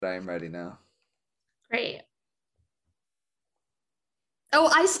I am ready now. Great. Oh,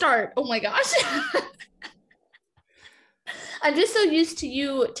 I start. Oh my gosh. I'm just so used to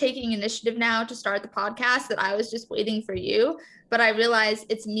you taking initiative now to start the podcast that I was just waiting for you. But I realize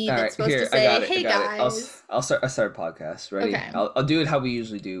it's me All that's right, supposed to here I say, got it. I hey got it. I'll guys. I'll start. I start a podcast. Ready? Okay. I'll do it how we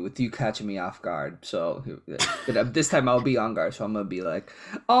usually do with you catching me off guard. So, but this time I'll be on guard. So I'm gonna be like,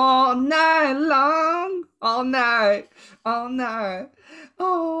 all night long, all night, all night,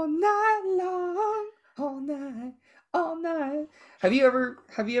 all night long, all night, all night. Have you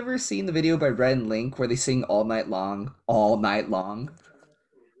ever seen the video by Red and Link where they sing all night long, all night long?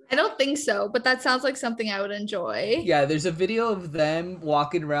 I don't think so, but that sounds like something I would enjoy. Yeah, there's a video of them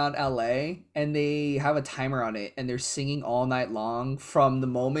walking around LA and they have a timer on it and they're singing all night long from the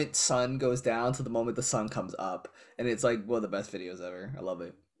moment sun goes down to the moment the sun comes up. And it's like one of the best videos ever. I love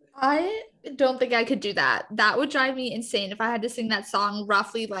it. I don't think I could do that. That would drive me insane if I had to sing that song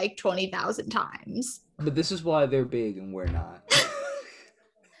roughly like 20,000 times. But this is why they're big and we're not.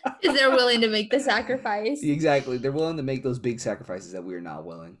 Because they're willing to make the sacrifice. Exactly. They're willing to make those big sacrifices that we're not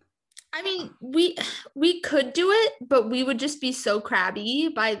willing. I mean, we could do it, but we would just be so crabby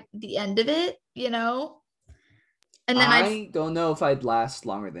by the end of it, you know? And then I'd I don't know if I'd last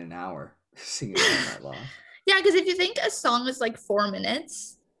longer than an hour singing all night long. yeah, because if you think a song is like 4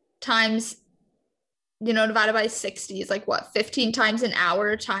 minutes times, divided by 60 is like what, 15 times an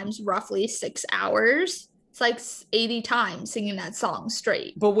hour times roughly 6 hours. It's like 80 times singing that song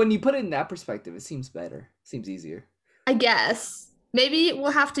straight. But when you put it in that perspective, it seems better. Seems easier. I guess. Maybe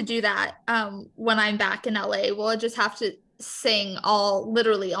we'll have to do that when I'm back in LA. We'll just have to sing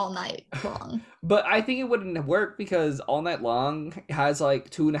literally all night long. But I think it wouldn't work because All Night Long has like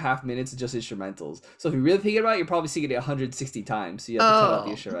 2.5 minutes of just instrumentals. So if you really think about it, you're probably singing it 160 times. So you have to cut out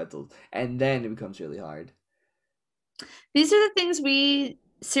the Oh, instrumentals. And then it becomes really hard. these are the things we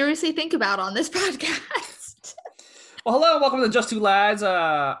seriously think about on this podcast. Well, hello, welcome to Just Two Lads.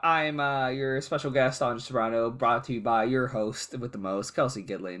 I'm your special guest on Serrano, brought to you by your host with the most, Kelsey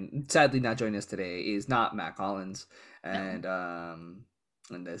Gidlin. Sadly, not joining us today is not Matt Collins, No.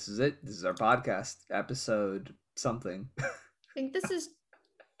 and this is it. This is our podcast episode something. I think this is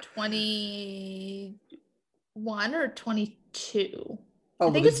 21 or 22. Oh,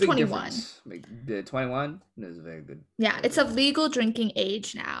 I think there's it's a big 21. difference. The 21 is very good. Yeah, it's of legal drinking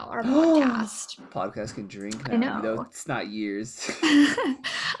age now, our podcast. Podcast can drink I now. know. It's not years.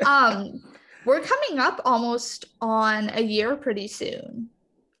 um, we're coming up almost on a year pretty soon,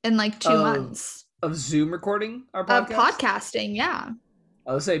 in like 2 months Of Zoom recording our of podcast. podcasting. Yeah,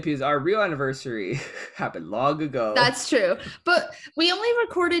 I would say because our real anniversary happened long ago. that's true. But we only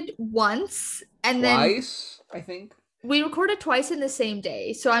recorded once, and then Twice, I think. we recorded twice in the same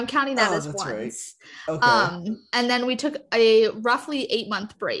day, so I'm counting that as That's right. once. Okay. And then we took a roughly 8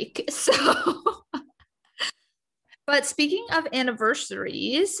 month break. So, but speaking of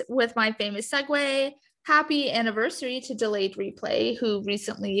anniversaries, with my famous segue, happy anniversary to Delayed Replay, who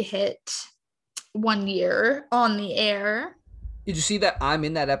recently hit 1 year on the air. Did you see that I'm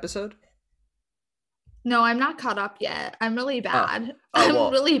in that episode? No, I'm not caught up yet. I'm really bad. I'm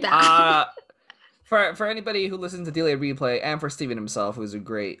well, really bad. For anybody who listens to Delayed Replay and for Steven himself, who's a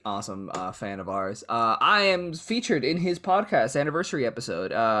great, awesome fan of ours, I am featured in his podcast anniversary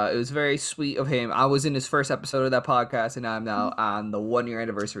episode. It was very sweet of him. I was in his first episode of that podcast, and I'm now on the 1 year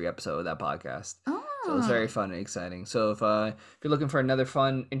anniversary episode of that podcast. So it's very fun and exciting. So if you're looking for another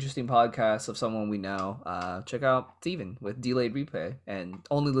fun, interesting podcast of someone we know, check out Steven with Delayed Replay, and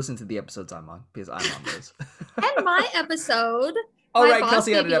only listen to the episodes I'm on because I'm on those. And my episode. Oh, my right, Boss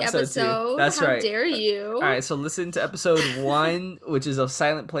Kelsey had an Baby episode too. That's How right. dare you? All right, so listen to episode 1, which is of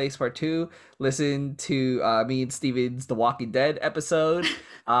Silent Place Part 2. Listen to me and Steven's The Walking Dead episode.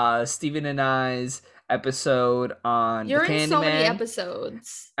 Steven and I's episode on You're The in so many Candyman.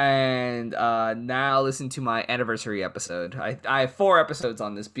 episodes. And now listen to my anniversary episode. I have 4 episodes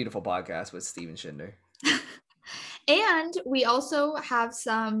on this beautiful podcast with Steven Schinder. And we also have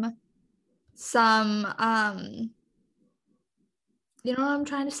some you know what I'm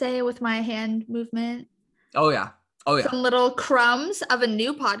trying to say with my hand movement? Oh yeah. Some little crumbs of a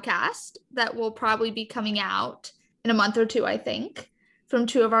new podcast that will probably be coming out in a month or two, I think, from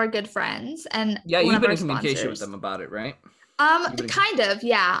 2 of our good friends and Yeah, one you've of been our in communication sponsors. with them about it, right? Kind of,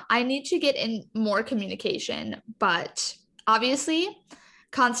 yeah. I need to get in more communication, but obviously,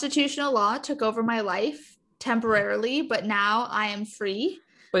 constitutional law took over my life temporarily, but now I am free.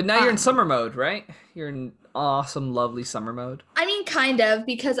 But now you're in summer mode, right? You're in awesome, lovely summer mode. I mean, kind of,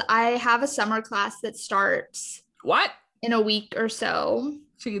 because I have a summer class that starts What? in a week or so.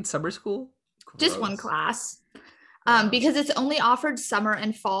 She in summer school? Just Gross. one class. Wow. Because it's only offered summer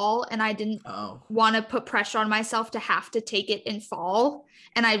and fall, and I didn't Oh. want to put pressure on myself to have to take it in fall,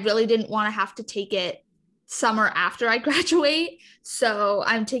 and I really didn't want to have to take it summer after I graduate. So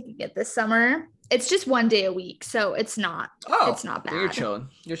I'm taking it this summer. It's just 1 day a week, so it's Oh. not You're bad. chilling.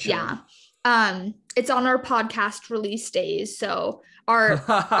 You're chilling. Yeah. It's on our podcast release days, so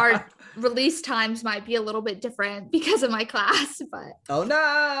our release times might be a little bit different because of my class, but Oh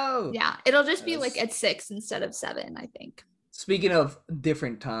no. yeah, it'll just be like Yes. at 6 instead of 7, I think. Speaking of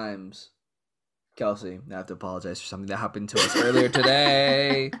different times, Kelsey, I have to apologize for something that happened to us earlier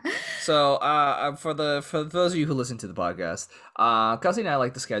today. So, for those of you who listen to the podcast, Kelsey and I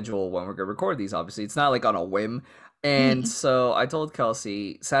like to schedule when we're gonna record these. Obviously, it's not like on a whim. And Mhm. so I told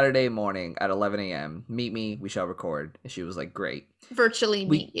Kelsey Saturday morning at 11 a.m. Meet me. We shall record. And she was like, "Great." Virtually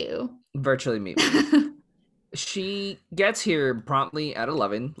We meet you. virtually meet me. She gets here promptly at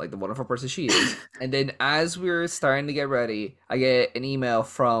 11, like the wonderful person she is. And then as we're starting to get ready, I get an email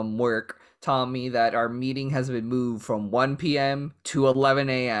from work telling me that our meeting has been moved from 1 p.m. to 11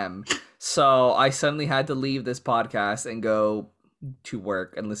 a.m. So I suddenly had to leave this podcast and go to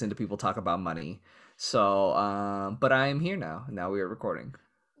work and listen to people talk about money. So, but I am here now. Now we are recording.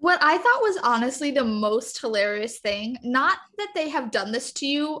 What I thought was honestly the most hilarious thing, not that they have done this to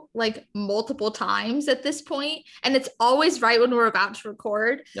you like multiple times at this point, and it's always right when we're about to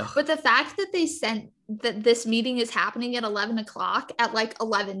record, Ugh, but the fact that they sent that this meeting is happening at 11 o'clock at like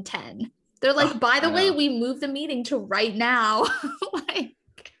 11:10. They're like, ugh, by the I way, know. we moved the meeting to right now. Like,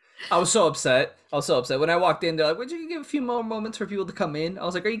 I was so upset. I was so upset when I walked in. They're like, "Would you give a few more moments for people to come in?" I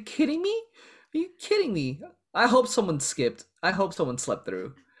was like, "Are you kidding me? Are you kidding me?" I hope someone skipped. I hope someone slept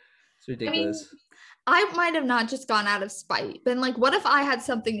through. It's I mean, ridiculous. I might have not just gone out of spite, been like, what if I had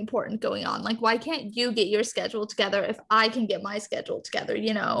something important going on? Like, why can't you get your schedule together if I can get my schedule together,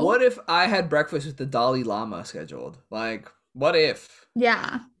 you know? What if I had breakfast with the Dalai Lama scheduled? Like, what if?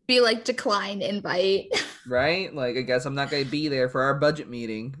 Yeah. Be like, decline invite. Right? Like, I guess I'm not gonna be there for our budget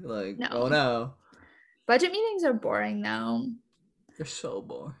meeting. Like, oh No. no, Budget meetings are boring though. you're so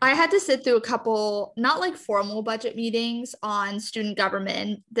bored. I had to sit through a couple, not like formal budget meetings on student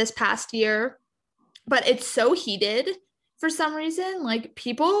government this past year, but it's so heated for some reason. Like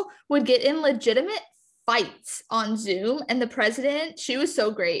people would get in legitimate fights on Zoom, and the president, she was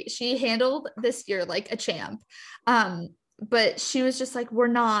so great. She handled this year like a champ. But she was just like, we're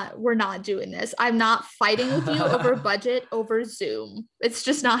not doing this. I'm not fighting with you over budget over Zoom. It's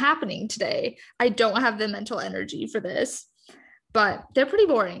just not happening today. I don't have the mental energy for this. But they're pretty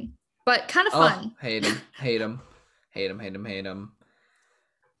boring, but kind of Oh, fun. hate him, hate him, hate him, hate him, hate him.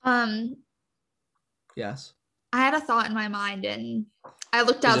 Um, Yes, I had a thought in my mind and I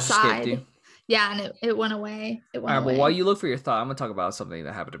looked it just escaped outside. you. Yeah, and it went away. It All went right, well, while away. you look for your thought, I'm gonna talk about something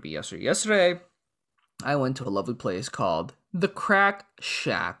that happened to me yesterday. Yesterday, I went to a lovely place called the Crack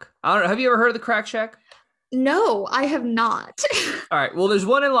Shack. I don't know. Have you ever heard of the Crack Shack? No, I have not. All right. Well, there's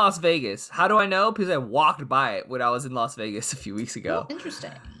one in Las Vegas. How do I know? Because I walked by it when I was in Las Vegas a few weeks Oh, ago.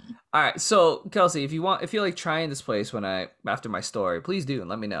 interesting. All right. So, Kelsey, if you like trying this place when after my story, please do and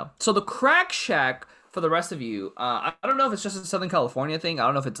let me know. So, the Crack Shack, for the rest of you, I don't know if it's just a Southern California thing. I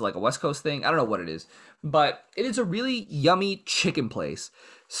don't know if it's like a West Coast thing. I don't know what it is, but it is a really yummy chicken place.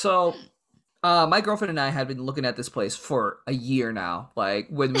 So, my girlfriend and I had been looking at this place for a year now. Like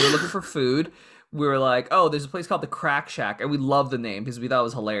when we were looking for food, we were like, "Oh, there's a place called the Crack Shack," and we loved the name because we thought it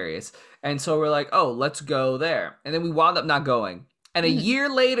was hilarious. And so we're like, "Oh, let's go there." And then we wound up not going. And a Mhm. year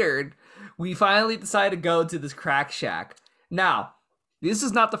later, we finally decided to go to this Crack Shack. Now, this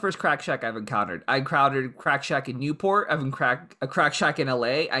is not the first Crack Shack I've encountered. I encountered Crack Shack in Newport. I've encountered a Crack Shack in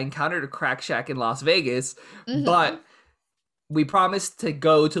LA. I encountered a Crack Shack in Las Vegas, Mhm. but we promised to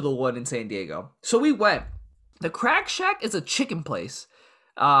go to the one in San Diego. So we went. The Crack Shack is a chicken place.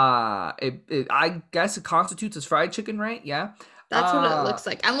 I guess it constitutes as fried chicken, right? Yeah. That's what it Uh looks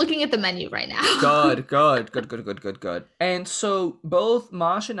like. I'm looking at the menu right now. good, good, good, good, good, good, good. And so both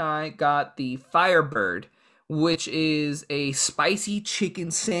Mosh and I got the Firebird, which is a spicy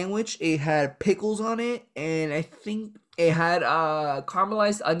chicken sandwich. It had pickles on it, and I think it had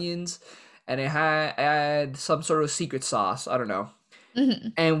caramelized onions, and it had some sort of secret sauce. I don't know.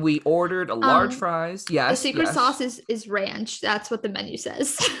 Mhm. And we ordered a large Um, fries. the Yes, secret yes. sauce is ranch. That's what the menu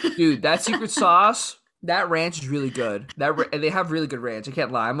says. Dude, that secret sauce, that ranch is really good. And they have really good ranch. I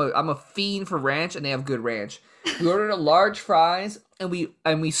can't lie. I'm a fiend for ranch, and they have good ranch. We ordered a large fries, and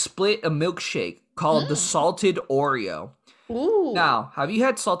we split a milkshake called the Mm. salted Oreo. Ooh. Now, have you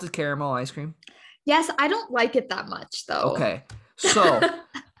had salted caramel ice cream? Yes, I don't like it that much though. Okay, so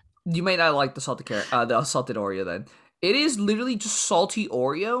you may not like the salted Oreo then. It is literally just salty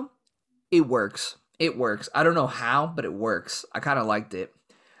Oreo. It works. It works. I don't know how, but it works. I kind of liked it.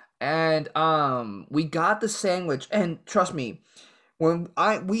 And we got the sandwich, and trust me, when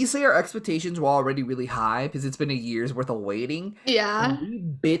we say our expectations were already really high because it's been a year's worth of waiting. When Yeah. we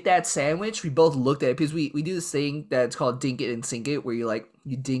bit that sandwich, we both looked at it because we do this thing that's called dink it and sink it, where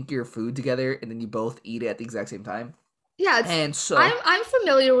you dink your food together and then you both eat it at the exact same time. Yeah, And so I'm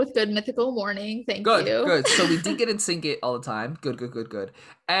familiar with Good Mythical Morning. Thank good, you. good. So we dink it and sink it all the time. Good, good, good, good.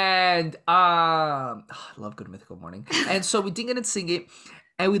 And I love Good Mythical Morning. And so we dink it and sink it,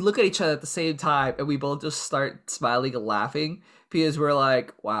 and we look at each other at the same time, and we both just start smiling and laughing because we're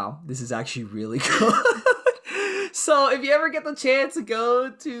like, "Wow, this is actually really good." So if you ever get the chance to go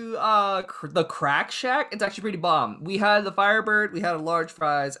to the Crack Shack, it's actually pretty bomb. We had the Firebird, we had a large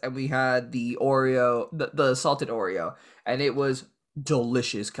fries, and we had the Oreo, the salted Oreo, and it was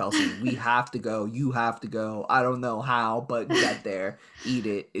delicious, Kelsey. We have to go. You have to go. I don't know how, but get there, eat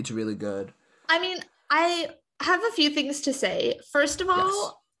it. It's really good. I mean, I have a few things to say. First of Yes.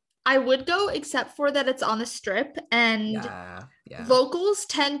 all, I would go except for that it's on the strip and Yeah. Yeah. locals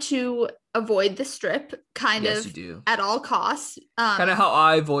tend to avoid the strip kind Yes, you of do. at all costs. Kind of how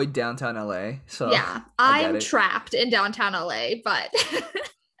I avoid downtown LA. So Yeah, I get I'm it. trapped in downtown LA, but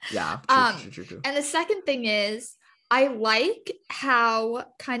Yeah. True. um True. True. True. True. and the second thing is I like how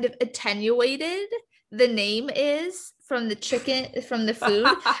kind of attenuated the name is from the chicken from the food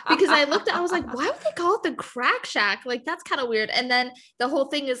because I was like, why would they call it the Crack Shack? Like that's kind of weird. And then the whole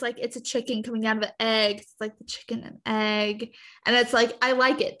thing is like it's a chicken coming out of an egg. It's like the chicken and egg. And it's like I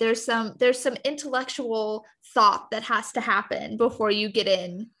like it. There's some intellectual thought that has to happen before you get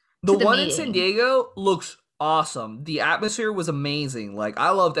in The to the one in San meeting. Diego looks awesome. The atmosphere was amazing. Like I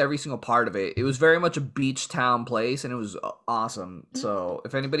loved every single part of it. It was very much a beach town place, and it was awesome. So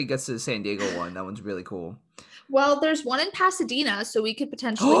if anybody gets to the San Diego one, that one's really cool. Well, there's one in Pasadena, so we could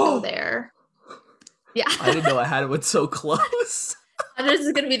potentially go Oh, there. Yeah. I didn't know I had one so close. Andres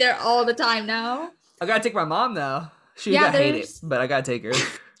is gonna be there all the time now. I gotta take my mom now. She Yeah, gonna hate it, but I gotta take her.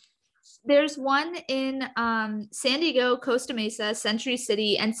 there's one in San Diego, Costa Mesa, Century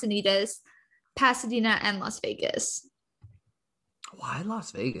City, Encinitas, Pasadena, and Las Vegas. Why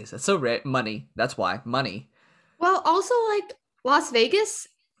Las Vegas? That's so red. Money. That's why. Money. Well, also like Las Vegas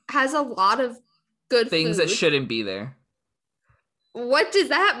has a lot of good Things that food. shouldn't be there. What does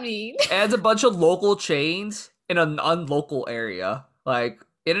that mean? It has a bunch of local chains in an unlocal area. Like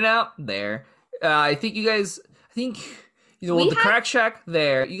In and Out there. I think We the had Crack Shack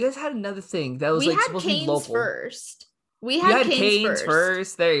there. You guys had another thing that was we like had supposed to be Canes local. first. We You had had Canes Canes first.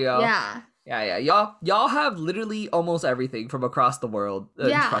 first. There you go. Yeah. Yeah. Y'all have literally almost everything from across the world,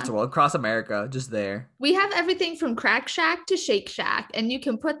 Yeah. across America, just there. We have everything from Crack Shack to Shake Shack, and you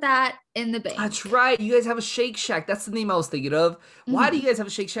can put that in the That's bank. right. You guys have a Shake Shack. That's the name I was thinking of. Why do Mhm. you guys have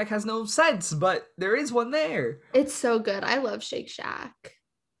a Shake Shack? Has no sense, but there is one there. It's so good. I love Shake Shack.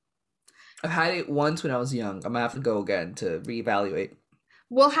 I've had it once when I was young. I'm gonna have to go again to reevaluate.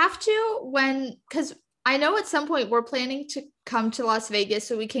 We'll have to because I know at some point we're planning to come to Las Vegas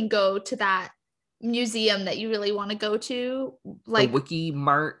so we can go to that museum that you really want to go to, The like Wiki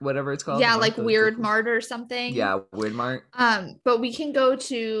Mart, whatever it's called. yeah, You know, like the Weird Mart or something. yeah, Weird Mart. But we can go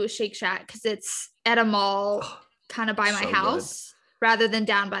to Shake Shack because it's at a mall Oh, kind of by my so good. house rather than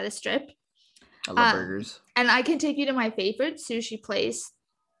down by the strip. I love Um, burgers. and I can take you to my favorite sushi place.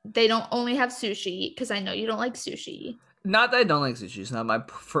 They don't only have sushi because I know you don't like sushi. Not that I don't like sushi.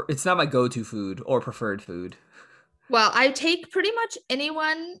 It's not my go-to food or preferred food. Well, I take pretty much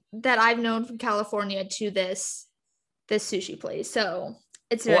anyone that I've known from California to this sushi place. So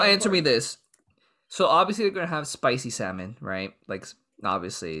it's Well, very answer me important. this. So obviously they're gonna have spicy salmon, right? Like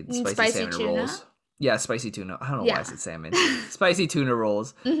obviously the spicy Spicy salmon tuna. rolls. Yeah, spicy tuna. I don't know why I Yeah. said salmon. Spicy tuna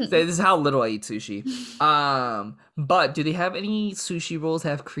rolls. Mhm. This is how little I eat sushi. But do they have any sushi rolls that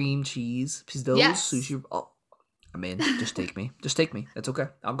have cream cheese? Because those Yes. sushi. Oh, I'm in. Just take me. Just take me. That's okay.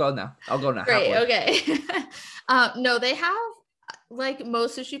 I'll go now. I'll go now. Great. Happily. Okay. No, they have like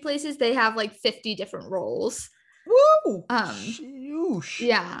most sushi places, they have like 50 different rolls. Woo! Um, Sheesh.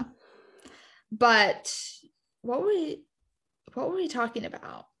 Yeah. But what were we talking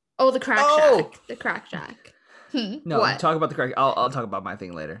about? Oh, the Crack Oh! Shack. The Crack Shack. No, What? talk about the crack. I'll talk about my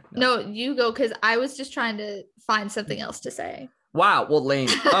thing later. No, you go because I was just trying to find something else to say. Wow, well, lame.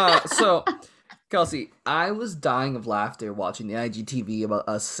 So, Kelsey, I was dying of laughter watching the IGTV about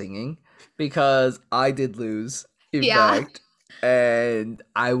us singing because I did lose, in Yeah. fact, and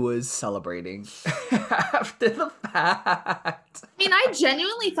I was celebrating after the fact. I mean, I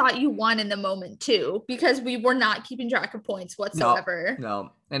genuinely thought you won in the moment too, because we were not keeping track of points whatsoever.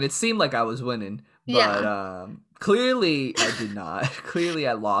 No, and it seemed like I was winning, but Yeah. clearly I did not. Clearly,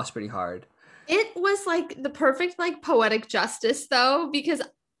 I lost pretty hard. It was like the perfect like poetic justice though, because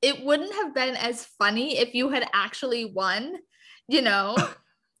it wouldn't have been as funny if you had actually won, you know,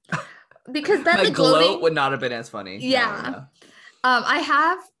 because then My the gloat gloating, would not have been as funny. No, yeah. yeah. I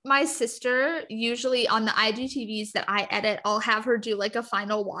have my sister usually on the IGTVs that I edit, I'll have her do like a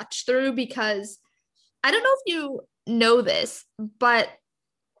final watch through because I don't know if you know this, but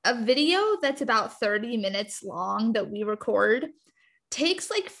a video that's about 30 minutes long that we record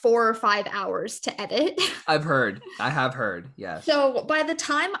takes like 4 or 5 hours to edit. I've heard. I have heard. Yes. So by the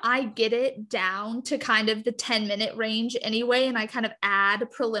time I get it down to kind of the 10-minute range anyway, and I kind of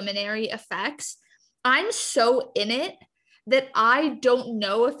add preliminary effects, I'm so in it that I don't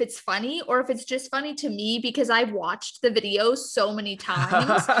know if it's funny or if it's just funny to me because I've watched the video so many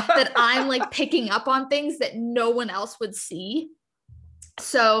times that I'm like picking up on things that no one else would see.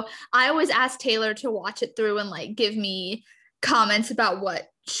 So I always ask Taylor to watch it through and like give me comments about what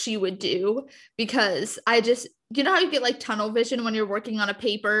she would do because I just, you know how you get like tunnel vision when you're working on a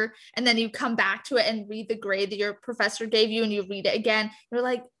paper and then you come back to it and read the grade that your professor gave you and you read it again. You're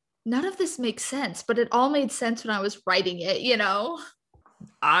like, none of this makes sense, but it all made sense when I was writing it, you know?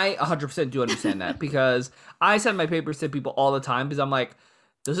 I 100% do understand that because I send my papers to people all the time because I'm like,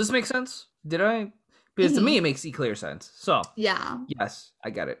 does this make sense? Did I? Because to me, it makes clear sense. So, Yeah. yes, I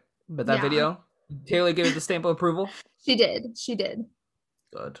get it. But that Yeah. video, Taylor gave it the stamp of approval. She did. She did.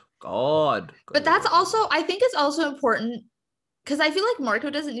 Good. God. But that's also, I think it's also important because I feel like Marco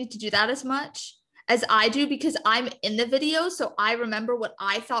doesn't need to do that as much as I do because I'm in the video. So I remember what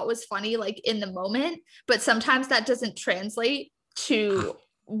I thought was funny, like in the moment. But sometimes that doesn't translate to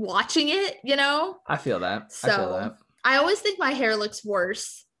watching it, you know? I feel that. So I feel that. I always think my hair looks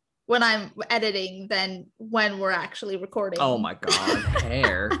worse when I'm editing than when we're actually recording. Oh my God.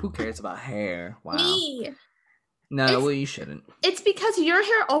 Hair. Who cares about hair? Wow. Me. No, well, you shouldn't. It's because your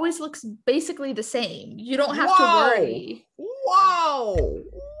hair always looks basically the same. You don't have to worry. Whoa.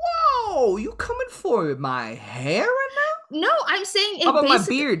 Whoa. You coming for my hair right now? No, I'm saying it. How about my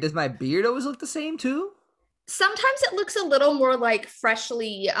beard? Does my beard always look the same too? Sometimes it looks a little more like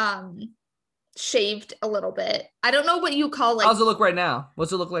freshly shaved a little bit. I don't know what you call like. How's it look right now?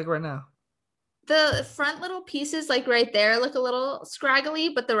 What's it look like right now? The front little pieces like right there look a little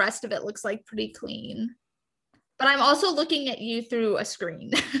scraggly, but the rest of it looks like pretty clean. But I'm also looking at you through a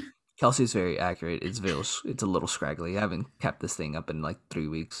screen. Kelsey's very accurate. It's a little scraggly. I haven't kept this thing up in like 3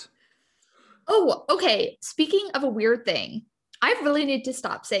 weeks. Oh, okay. Speaking of a weird thing, I really need to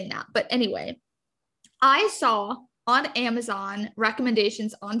stop saying that. But anyway, I saw on Amazon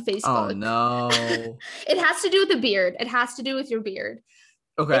recommendations on Facebook. Oh no. It has to do with the beard. It has to do with your beard.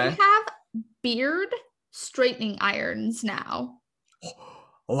 Okay. They have beard straightening irons now.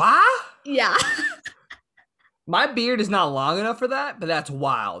 What? Yeah. My beard is not long enough for that, but that's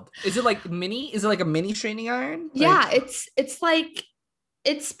wild. Is it like mini? Is it like a mini straightening iron? Yeah, it's like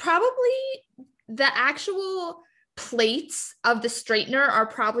it's probably the actual plates of the straightener are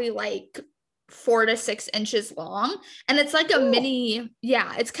probably like 4 to 6 inches long. And it's like a mini,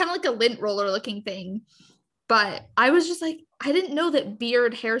 yeah, it's kind of like a lint roller looking thing. But I was just like, I didn't know that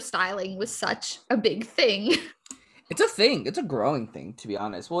beard hairstyling was such a big thing. It's a thing. It's a growing thing, to be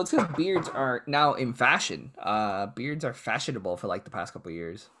honest. Well, it's because beards are now in fashion. Beards are fashionable for like the past couple of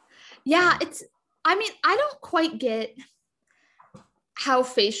years. Yeah, I mean, I don't quite get how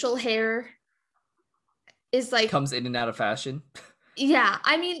facial hair is like comes in and out of fashion. Yeah,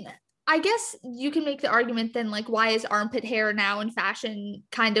 I mean, I guess you can make the argument then like why is armpit hair now in fashion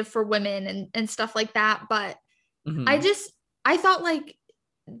kind of for women and stuff like that, but I thought like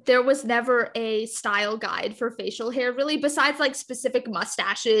there was never a style guide for facial hair really besides like specific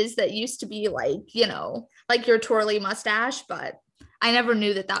mustaches that used to be like, you know, like your twirly mustache, but I never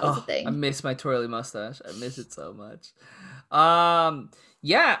knew that was a thing. I miss my twirly mustache. I miss it so much.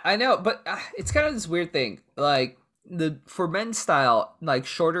 Yeah, I know, but it's kind of this weird thing. Like for men's style, like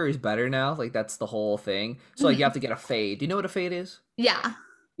shorter is better now. Like that's the whole thing. So like you have to get a fade. Do you know what a fade is? Yeah.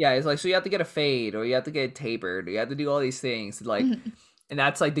 Yeah, it's like so you have to get a fade or you have to get tapered or you have to do all these things like and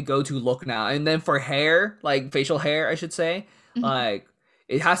that's like the go-to look now. And then for hair, like facial hair, I should say, like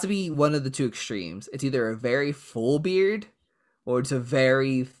it has to be one of the two extremes. It's either a very full beard or it's a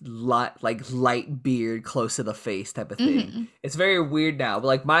very light beard close to the face type of thing. It's very weird now. But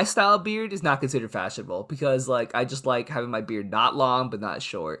like my style of beard is not considered fashionable because like I just like having my beard not long but not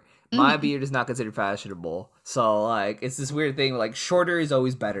short. My beard is not considered fashionable. So like it's this weird thing. Like shorter is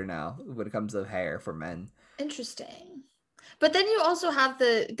always better now when it comes to hair for men. Interesting. But then you also have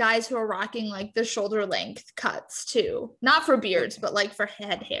the guys who are rocking like the shoulder length cuts too. Not for beards, but like for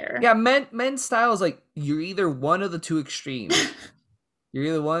head hair. Yeah, men's style is like you're either one of the two extremes. You're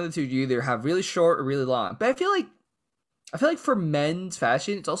either one of the two. You either have really short or really long. But I feel like for men's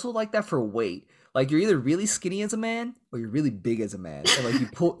fashion, it's also like that for weight. Like you're either really skinny as a man or you're really big as a man, and like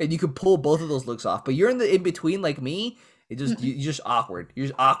you can pull both of those looks off. But you're in the in between, like me. You're just awkward. You're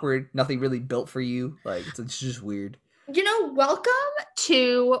just awkward. Nothing really built for you. Like it's just weird. Welcome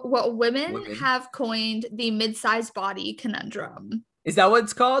to what women Women. have coined the mid-sized body conundrum. Is that what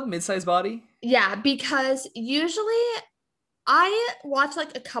it's called? Mid-sized body? Yeah, because usually I watch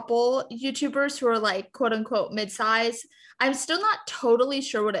like a couple YouTubers who are like quote unquote mid-size. I'm still not totally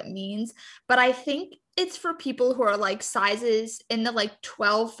sure what it means, but I think it's for people who are like sizes in the like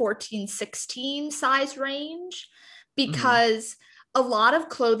 12, 14, 16 size range Hmm. because a lot of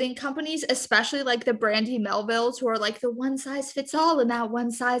clothing companies, especially like the Brandy Melvilles, who are like the one size fits all and that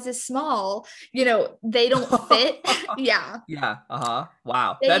one size is small, they don't fit. Yeah, Yeah. Uh-huh.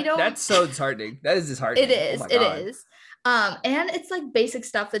 Wow. they don't. That's so disheartening. That is It disheartening. Oh is. my It God. is. And it's like basic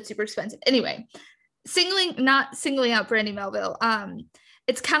stuff that's super expensive. Anyway, not singling out Brandy Melville.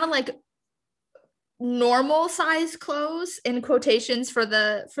 It's kind of like normal size clothes in quotations for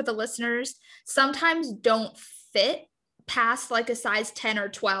the listeners sometimes don't fit past like a size 10 or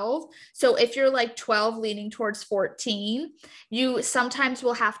 12. So if you're like 12 leaning towards 14, you sometimes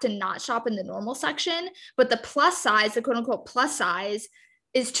will have to not shop in the normal section, but the plus size, the quote unquote plus size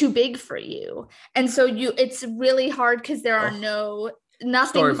is too big for you. And so it's really hard because there are Oh,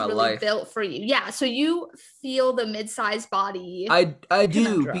 story of nothing's my really life. built for you. Yeah, so you feel the mid-sized body I do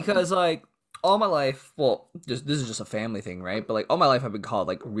conundrum. because like all my life, well, just this is just a family thing, right? But like all my life, I've been called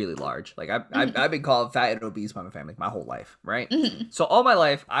like really large. Like Mhm, I've been called fat and obese by my family my whole life, right? mhm. So all my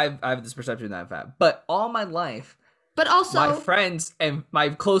life, I have this perception that I'm fat. But all my life, But my also, friends and my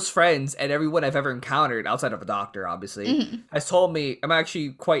close friends and everyone I've ever encountered outside of a doctor, obviously, mhm. has told me I'm actually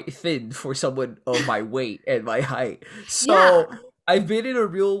quite thin for someone of my weight and my height. Yeah. So I've been in a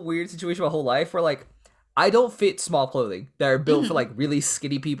real weird situation my whole life where like I don't fit small clothing that are built for Mhm, like really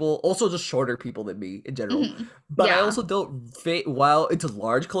skinny people, also just shorter people than me in general. mhm. But I Yeah. also don't fit well into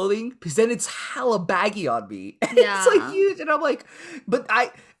large clothing because then it's hella baggy on me. It's like Yeah. huge, and I'm like, but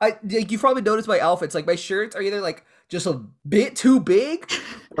I like you probably noticed my outfits. Like my shirts are either like just a bit too big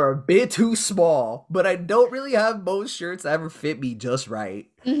or a bit too small. But I don't really have most shirts that ever fit me just right.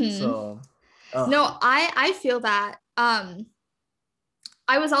 Mhm. So, ugh. No, I feel that.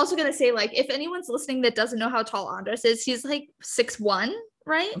 I was also gonna say, like, if anyone's listening that doesn't know how tall Andres is, he's like 6'1",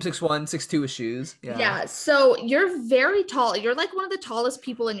 right? I'm 6'1", 6'2" with shoes. Yeah. Yeah. So you're very tall. You're like one of the tallest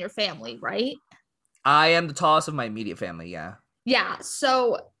people in your family, right? I am the tallest of my immediate family, yeah. Yeah.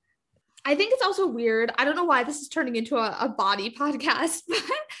 So I think it's also weird. I don't know why this is turning into a body podcast, but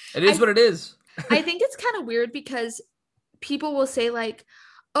It is I what it is. I think it's kind of weird because people will say like,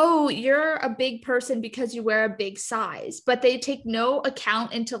 oh, you're a big person because you wear a big size, but they take no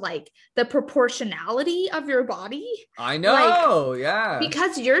account into like the proportionality of your body. I Like, know, yeah.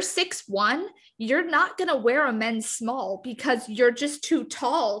 because you're 6'1", you're not going to wear a men's small because you're just too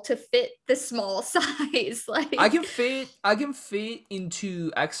tall to fit the small size. Like, I can fit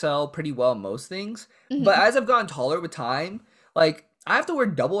into XL pretty well in most things, but mhm, as I've gotten taller with time, like I have to wear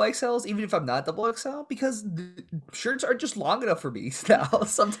double XLs even if I'm not double XL because the shirts are just long enough for me now.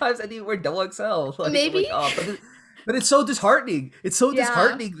 Sometimes I need to wear double XL. Like I'm maybe, like, oh, but it's so disheartening. It's so yeah,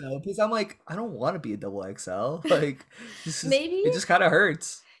 disheartening though because I'm like, I don't want to be a double XL. Like maybe it just kind of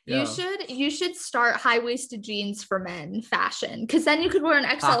hurts. you Yeah. should you should start high-waisted jeans for men fashion because then you could wear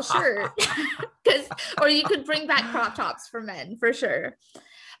an XL shirt because or you could bring back crop tops for men for sure.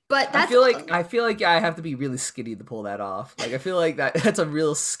 But that's I feel like I have to be really skinny to pull that off. Like I feel like that's a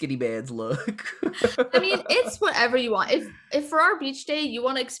real skinny man's look. I mean, it's whatever you want. If for our beach day you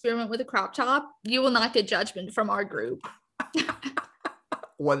want to experiment with a crop top, you will not get judgment from our group.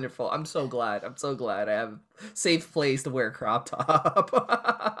 Wonderful. I'm so glad. I'm so glad I have a safe place to wear a crop Yeah, top.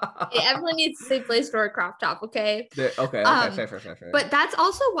 everyone needs a safe place for a crop top, okay? Okay, okay, Um, fair, fair, fair, fair. but that's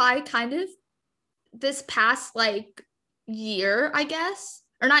also why kind of this past like year, I guess,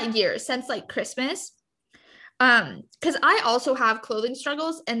 or not year, since like Christmas, because I also have clothing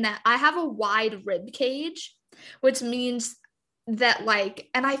struggles and that I have a wide rib cage, which means that like,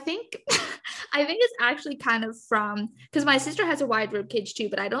 and I think I think it's actually kind of from because my sister has a wide rib cage too,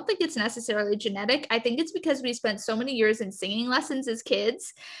 but I don't think it's necessarily genetic. I think it's because we spent so many years in singing lessons as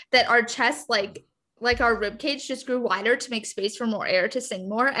kids that our chest like our rib cage just grew wider to make space for more air to sing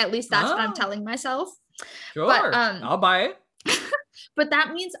more. At least that's what I'm Oh, telling myself. But sure. I'll buy it. but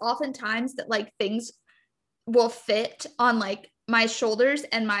that means oftentimes that like things will fit on like my shoulders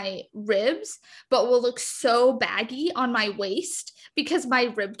and my ribs, but will look so baggy on my waist because my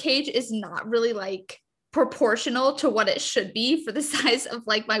rib cage is not really like proportional to what it should be for the size of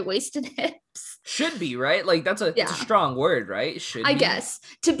like my waist and hips. Should be, right? Like it's a strong word, right? Should I be. guess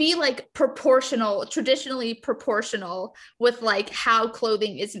to be like proportional, traditionally proportional with like how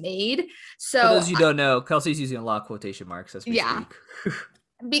clothing is made. So for those who don't know, Kelsey's using a lot of quotation marks as we speak.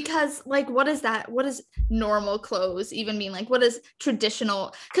 Because like what is that? What does normal clothes even mean? Like what is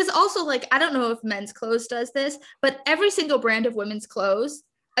traditional? Because also like I don't know if men's clothes does this, but every single brand of women's clothes,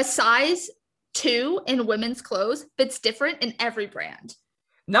 a size 2 in women's clothes fits different in every brand.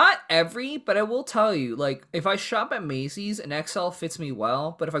 Not every, but I will tell you, like, if I shop at Macy's, an XL fits me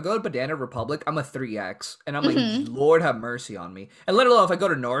well, but if I go to Banana Republic, I'm a 3X, and I'm like, Lord have mercy on me. And let alone if I go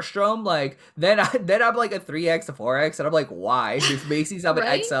to Nordstrom, like, then I'm like a 3X to 4X, and I'm like, why? If Macy's, I'm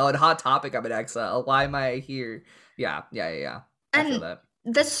an XL, and Hot Topic, I'm an XL. Why am I here? Yeah. I feel that.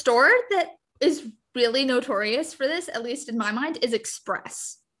 The store that is really notorious for this, at least in my mind, is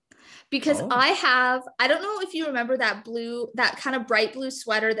Express. Because I don't know if you remember that kind of bright blue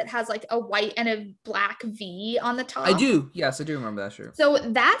sweater that has like a white and a black V on the top. I do. Yes, I do remember that shirt. So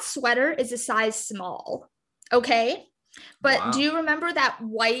that sweater is a size small. Okay. But do you remember that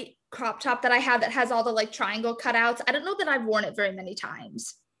white crop top that I have that has all the like triangle cutouts? I don't know that I've worn it very many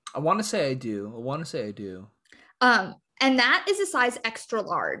times. I want to say I do. And that is a size extra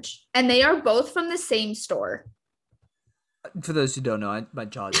large. And they are both from the same store. For those who don't know, my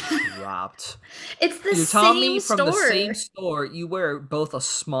jaw just dropped. It's the same store. You're telling me from the same store you wear both a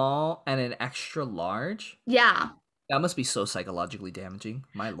small and an extra large? Yeah. That must be so psychologically damaging.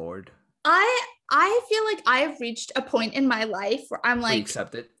 My lord. I feel like I have reached a point in my life where I'm like,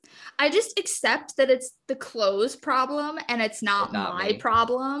 accept it. I just accept that it's the clothes problem and it's not my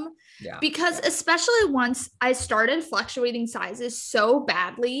problem. Yeah. Because especially once I started fluctuating sizes so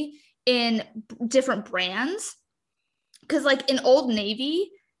badly in different brands, because like in Old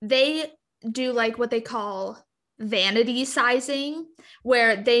Navy, they do like what they call vanity sizing,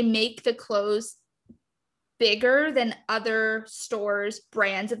 where they make the clothes bigger than other stores'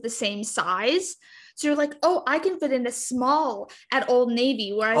 brands of the same size. So you're like, oh, I can fit in a small at Old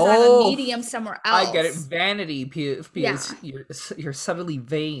Navy, whereas I'm a medium somewhere else. I get it. Vanity, because you're subtly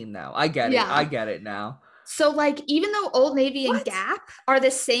vain now. I get it. I get it now. So like, even though Old Navy and Gap are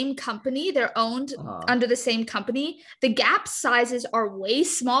the same company, they're owned under the same company, the Gap sizes are way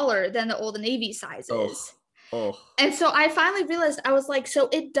smaller than the Old Navy sizes. And so I finally realized, I was like, so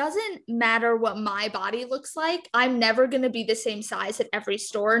it doesn't matter what my body looks like. I'm never going to be the same size at every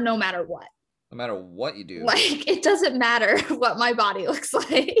store, no matter what. No matter what you do. Like, it doesn't matter what my body looks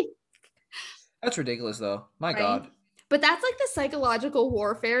like. That's ridiculous, though. My God. But that's like the psychological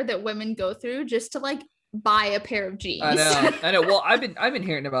warfare that women go through just to like buy a pair of jeans. I know. Well, I've been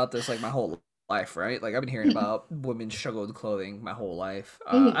hearing about this like my whole life, right? Like I've been hearing about women struggle with clothing my whole life.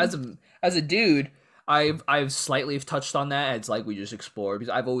 As a dude, I've slightly touched on that. It's like we just explored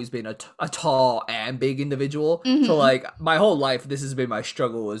because I've always been a tall and big individual. So like my whole life, this has been my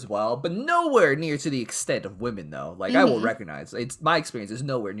struggle as well, but nowhere near to the extent of women though. Like I will recognize it's my experience is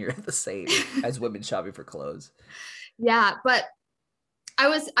nowhere near the same as women shopping for clothes. Yeah, but I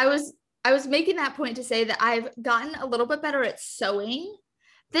was making that point to say that I've gotten a little bit better at sewing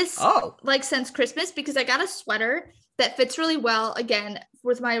like since Christmas, because I got a sweater that fits really well, again,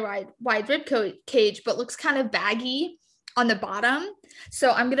 with my wide rib cage, but looks kind of baggy on the bottom.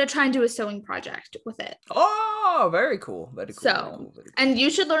 So I'm going to try and do a sewing project with it. Oh, very cool. Very cool. So, very cool. And you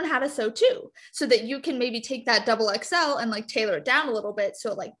should learn how to sew too, so that you can maybe take that double XL and like tailor it down a little bit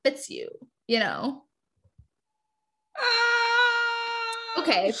so it like fits you, you know?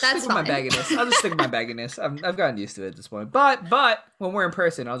 Okay, that's fine. I'll just stick with my bagginess. I've gotten used to it at this point. But when we're in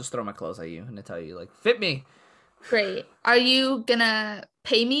person, I'll just throw my clothes at you and I tell you, like, fit me. Great. Are you gonna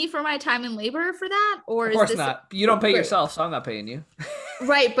pay me for my time and labor for that? Or of course not. You don't pay yourself, so I'm not paying you.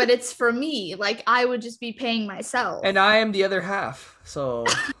 Right, but it's for me. Like, I would just be paying myself. And I am the other half, so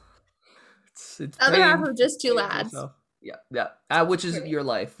it's other half of just two lads. Yourself. Yeah. Which is your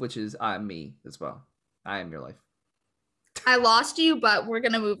life, which is I'm me as well. I am your life. I lost you, but we're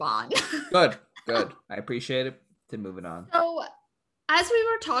gonna move on. Good. I appreciate it. Then moving on. So, as we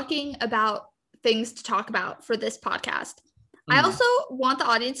were talking about things to talk about for this podcast, I also want the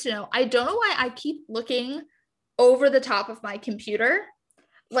audience to know, I don't know why I keep looking over the top of my computer.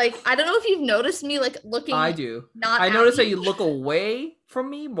 Like, I don't know if you've noticed me like looking. I do. I notice that you look away from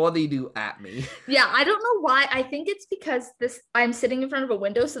me more than you do at me. Yeah, I don't know why. I think it's because I'm sitting in front of a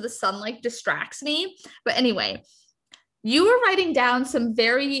window, so the sunlight distracts me. But anyway, you were writing down some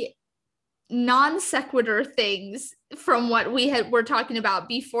very non sequitur things from what we're talking about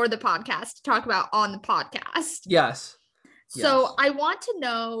before the podcast to talk about on the podcast. Yes. So I want to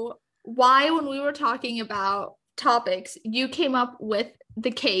know why, when we were talking about topics, you came up with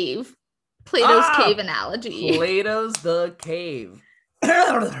the cave, Plato's cave analogy. Plato's the cave.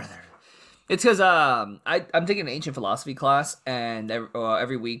 It's because I'm taking an ancient philosophy class, and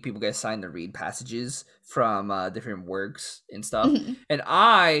every week people get assigned to read passages from different works and stuff. Mhm. And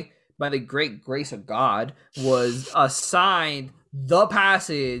I, by the great grace of God, was assigned the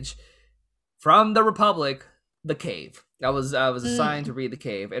passage from the Republic, The Cave. I was assigned to read The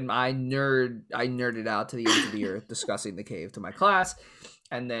Cave, and I nerded out to the ends of the earth discussing The Cave to my class.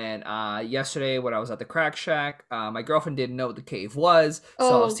 And then yesterday, when I was at the Crack Shack, my girlfriend didn't know what the cave was,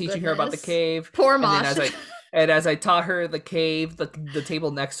 so I was teaching her about the cave. Poor and Mosh. as I taught her the cave, the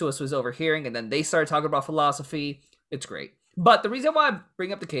table next to us was overhearing, and then they started talking about philosophy. It's great. But the reason why I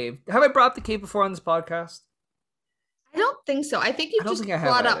bring up the cave, have I brought up the cave before on this podcast? I don't think so. I think you just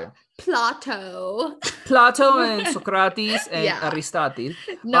brought up Plato. Plato and Socrates and Aristotle.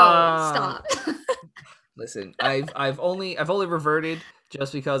 No, stop. Listen, I've only reverted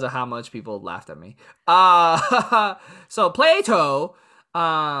just because of how much people laughed at me. So Plato,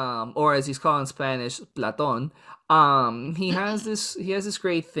 or as he's called in Spanish, Platón, he has this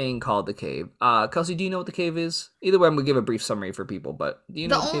great thing called the cave. Kelsey, do you know what the cave is? Either way, I'm gonna give a brief summary for people, but do you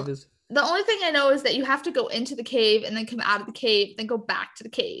know what the cave is? The only thing I know is that you have to go into the cave and then come out of the cave, then go back to the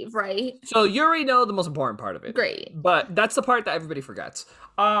cave, right? So you already know the most important part of it. Great. But that's the part that everybody forgets.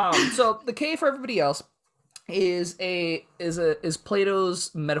 So the cave for everybody else is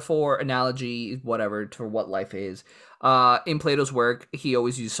Plato's metaphor, analogy, whatever, for what life is. In Plato's work, he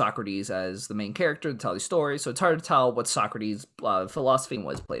always used Socrates as the main character to tell these stories, so it's hard to tell what Socrates' philosophy and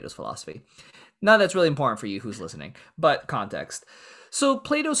what is Plato's philosophy. Now that's really important for you who's listening, but context. So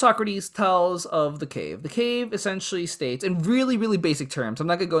Plato Socrates tells of the cave. The cave essentially states, in really, really basic terms, I'm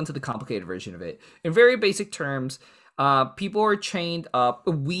not going to go into the complicated version of it. In very basic terms, people are chained up.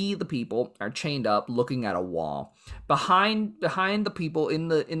 We, the people, are chained up looking at a wall. Behind the people in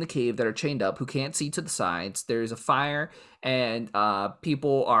the cave that are chained up, who can't see to the sides, there's a fire, and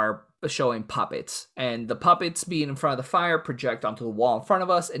people are showing puppets. And the puppets being in front of the fire project onto the wall in front of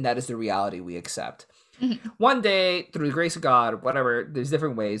us, and that is the reality we accept. Mm-hmm. One day, through the grace of God, whatever, there's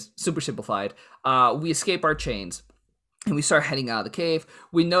different ways, super simplified, we escape our chains. And we start heading out of the cave.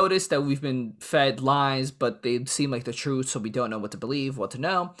 We notice that we've been fed lies, but they seem like the truth, so we don't know what to believe, what to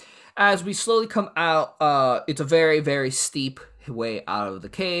know. As we slowly come out, it's a very, very steep way out of the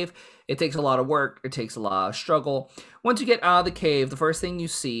cave. It takes a lot of work. It takes a lot of struggle. Once you get out of the cave, the first thing you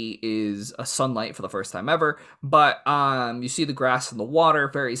see is a sunlight for the first time ever. But you see the grass and the water,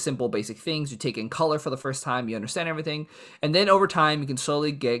 very simple, basic things. You take in color for the first time. You understand everything. And then over time, you can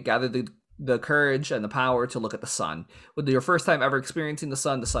slowly gather the courage and the power to look at the sun. With your first time ever experiencing the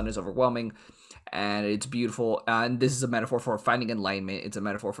sun is overwhelming and it's beautiful. And this is a metaphor for finding enlightenment. It's a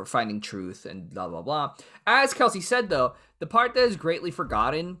metaphor for finding truth and blah, blah, blah. As Kelsey said, though, the part that is greatly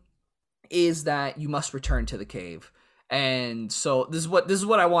forgotten is that you must return to the cave. And so this is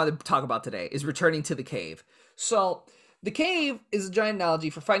what I wanted to talk about today, is returning to the cave. So the cave is a giant analogy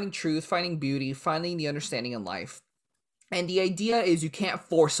for finding truth, finding beauty, finding the understanding in life. And the idea is you can't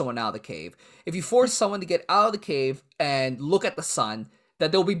force someone out of the cave. If you force someone to get out of the cave and look at the sun,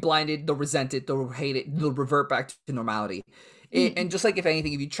 that they'll be blinded, they'll resent it, they'll hate it, they'll revert back to normality. And just like, if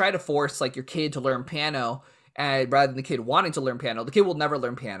anything, if you try to force like your kid to learn piano, and rather than the kid wanting to learn piano, the kid will never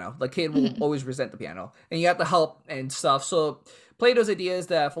learn piano. The kid will always resent the piano. And you have to help and stuff. So Plato's idea is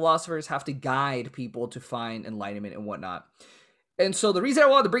that philosophers have to guide people to find enlightenment and whatnot. And so the reason I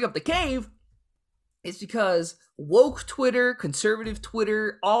wanted to bring up the cave is because woke Twitter, conservative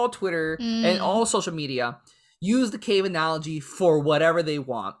Twitter, all Twitter, and all social media use the cave analogy for whatever they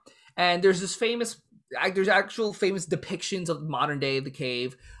want. And there's actual famous depictions of modern day the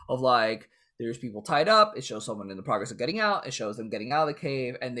cave, of like, there's people tied up, it shows someone in the progress of getting out, it shows them getting out of the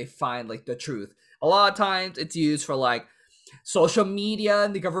cave, and they find like the truth. A lot of times it's used for like social media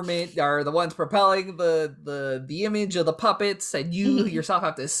and the government are the ones propelling the image of the puppets, and you yourself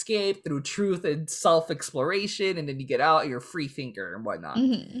have to escape through truth and self-exploration, and then you get out, you're a free thinker and whatnot.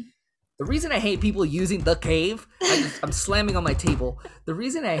 The reason I hate people using the cave, I'm slamming on my table. The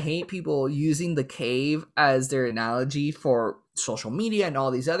reason I hate people using the cave as their analogy for social media and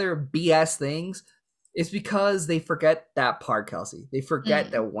all these other BS things is because they forget that part, Kelsey. They forget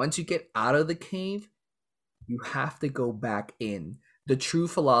that once you get out of the cave, you have to go back in. The true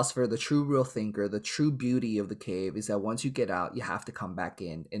philosopher, the true real thinker, the true beauty of the cave is that once you get out, you have to come back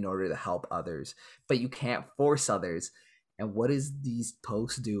in order to help others. But you can't force others. And what is these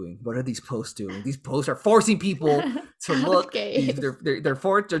posts doing? What are these posts doing? These posts are forcing people to look. They're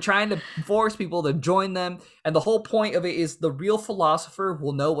trying to force people to join them. And the whole point of it is the real philosopher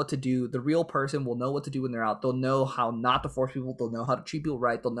will know what to do. The real person will know what to do when they're out. They'll know how not to force people. They'll know how to treat people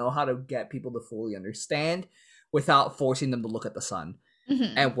right. They'll know how to get people to fully understand without forcing them to look at the sun.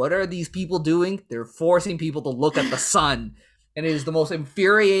 Mm-hmm. And what are these people doing? They're forcing people to look at the sun. And it is the most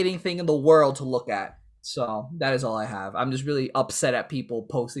infuriating thing in the world to look at. So that is all I have. I'm just really upset at people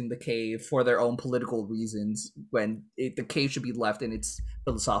posting the cave for their own political reasons when the cave should be left in its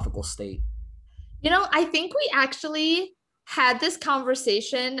philosophical state. You know, I think we actually had this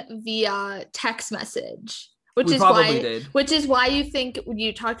conversation via text message, which is why you think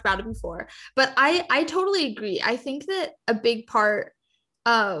you talked about it before. But I totally agree. I think that a big part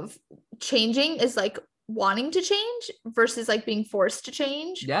of changing is like wanting to change versus like being forced to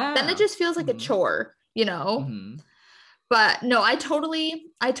change. Yeah. Then it just feels like a chore. You know, but no, I totally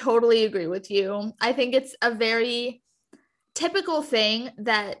agree with you. I think it's a very typical thing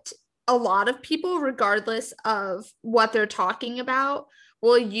that a lot of people, regardless of what they're talking about,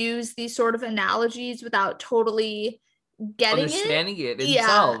 will use these sort of analogies without totally understanding it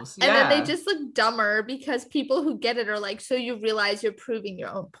themselves. Yeah. And then they just look dumber because people who get it are like, so you realize you're proving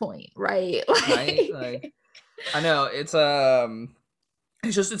your own point, right? Right? Like, I know it's so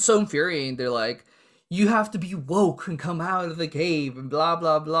infuriating. They're like, you have to be woke and come out of the cave and blah,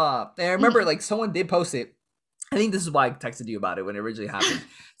 blah, blah. And I remember, like, someone did post it. I think this is why I texted you about it when it originally happened.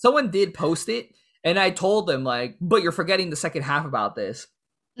 Someone did post it, and I told them, like, but you're forgetting the second half about this.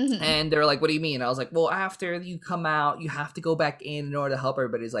 Mm-hmm. And they're like, what do you mean? I was like, well, after you come out, you have to go back in order to help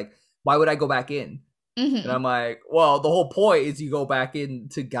everybody. It's like, why would I go back in? Mm-hmm. And I'm like, well, the whole point is you go back in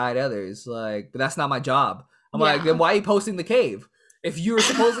to guide others. Like, but that's not my job. I'm like, then why are you posting the cave? If you're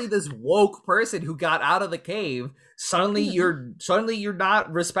supposedly this woke person who got out of the cave, suddenly you're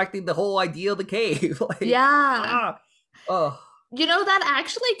not respecting the whole idea of the cave. Like, You know, that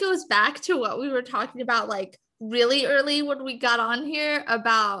actually goes back to what we were talking about, like really early when we got on here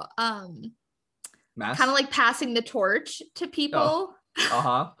about kind of like passing the torch to people.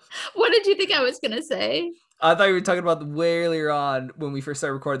 What did you think I was gonna say? I thought you were talking about way earlier on when we first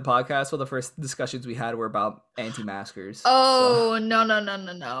started recording the podcast. Well, the first discussions we had were about anti-maskers. Oh, so. No.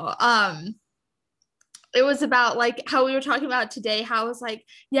 It was about like how we were talking about today, how I was like,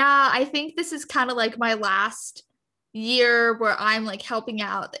 yeah, I think this is kind of like my last year where I'm like helping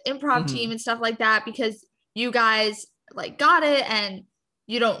out the improv team and stuff like that because you guys like got it and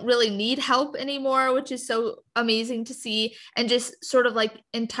you don't really need help anymore, which is so amazing to see, and just sort of like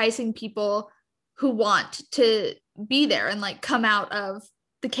enticing people who want to be there and like come out of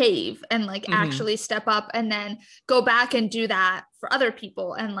the cave and like actually step up and then go back and do that for other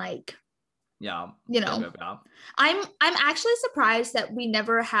people. And like, you know, I'm actually surprised that we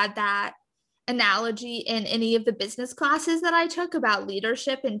never had that analogy in any of the business classes that I took about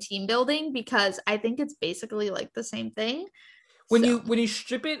leadership and team building, because I think it's basically like the same thing. When you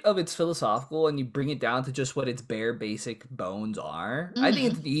strip it of its philosophical and you bring it down to just what its bare basic bones are, I think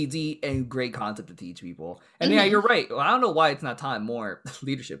it's an easy and great concept to teach people. And yeah, you're right. I don't know why it's not taught in more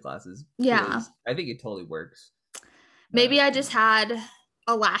leadership classes. Yeah. I think it totally works. Maybe I just had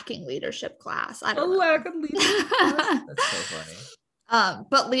a lacking leadership class. I don't know. Lacking leadership class? That's so funny.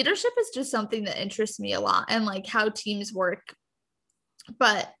 But leadership is just something that interests me a lot, and like how teams work.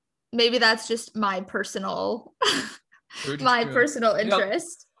 But maybe that's just my personal personal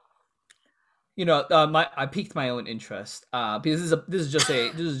interest. I piqued my own interest because this is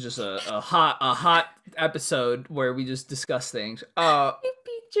just a hot episode where we just discuss things. You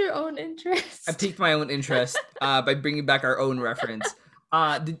piqued your own interest. I piqued my own interest by bringing back our own reference.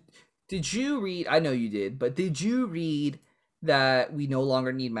 Did you read? I know you did, but did you read that we no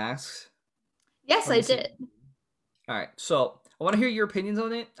longer need masks? Yes, I did. All right, so I want to hear your opinions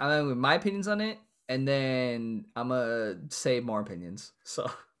on it. I'm going with my opinions on it. And then I'm gonna say more opinions.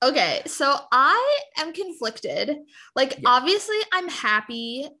 So okay, so I am conflicted. Like, obviously, I'm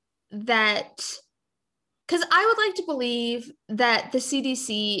happy that, because I would like to believe that the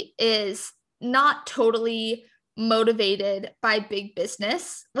CDC is not totally motivated by big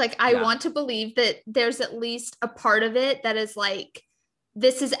business. Like, I want to believe that there's at least a part of it that is like,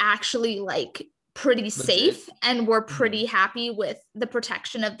 this is actually like pretty safe and we're pretty happy with the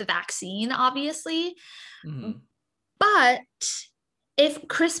protection of the vaccine, obviously. But if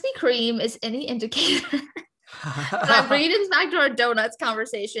Krispy Kreme is any indicator, and I'm bringing this back to our donuts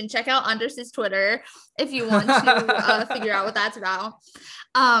conversation, check out Anders's Twitter if you want to figure out what that's about.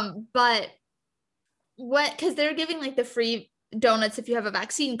 But because they're giving like the free donuts if you have a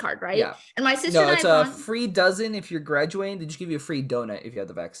vaccine card, right? Yeah. And my sister No, and I it's have a gone. free dozen if you're graduating. They just give you a free donut if you have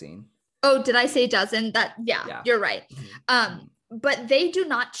the vaccine. Oh, did I say dozen? That, yeah, Yeah. you're right. Mhm. But they do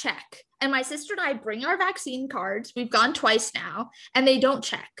not check. And my sister and I bring our vaccine cards. We've gone twice now, and they don't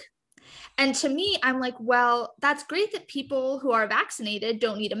check. And to me, I'm like, well, that's great that people who are vaccinated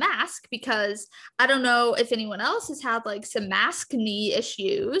don't need a mask, because I don't know if anyone else has had like some mask knee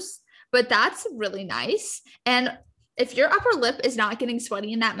issues, but that's really nice. And if your upper lip is not getting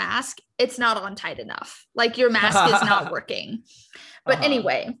sweaty in that mask, it's not on tight enough. Like your mask is not working. But Uh-huh.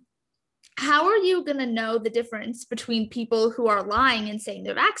 anyway, how are you going to know the difference between people who are lying and saying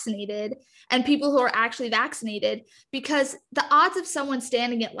they're vaccinated and people who are actually vaccinated? Because the odds of someone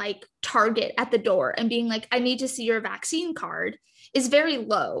standing at like Target at the door and being like, I need to see your vaccine card is very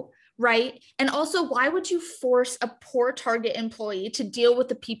low, right? And also, why would you force a poor Target employee to deal with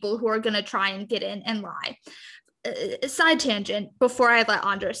the people who are going to try and get in and lie? Side tangent before I let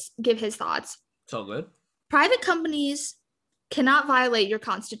Andres give his thoughts. So good. Private companies cannot violate your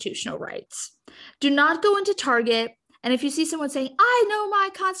constitutional rights. Do not go into Target, and if you see someone saying, I know my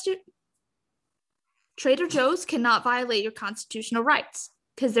constitution, Trader Joe's cannot violate your constitutional rights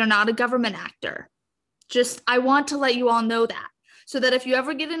because they're not a government actor. Just, I want to let you all know that, so that if you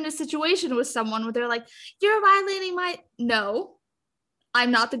ever get in a situation with someone where they're like, you're violating my, no,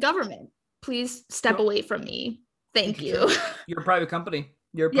 I'm not the government. Please step away from me. Thank you. You're a private company.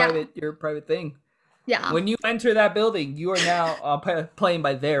 You're a Yeah. private. You're a private thing. Yeah. When you enter that building, you are now playing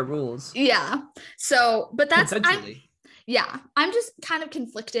by their rules. Yeah. So, but that's Consensually. I'm just kind of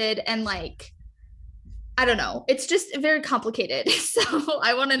conflicted, and like, I don't know. It's just very complicated. So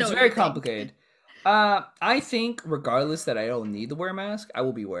I want to know. It's very complicated. I think regardless that I don't need to wear a mask, I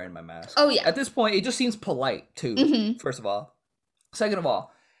will be wearing my mask. Oh yeah. At this point, it just seems polite too. Mhm. First of all, second of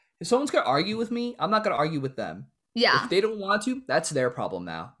all, if someone's gonna argue with me, I'm not gonna argue with them. Yeah. If they don't want to, that's their problem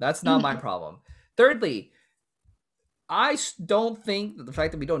now. That's not my Mhm. problem. Thirdly, I don't think that the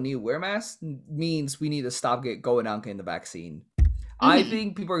fact that we don't need to wear masks means we need to stop going out and getting the vaccine. I Mhm.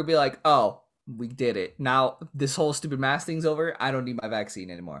 think people are gonna be like, "Oh, we did it. Now this whole stupid mask thing's over. I don't need my vaccine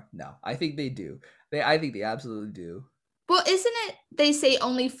anymore." No, I think they do. I think they absolutely do. Well, isn't it? They say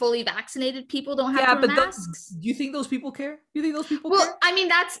only fully vaccinated people don't have Yeah, to wear but masks. do you think those people care? Do you think those people Well, care? I mean,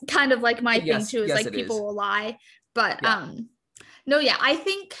 that's kind of like my thing Yes, too. Is yes, like it people is. will lie, but Yeah. no, yeah, I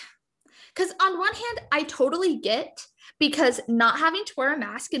think, because on one hand, I totally get, because not having to wear a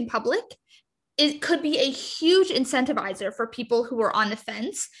mask in public, it could be a huge incentivizer for people who are on the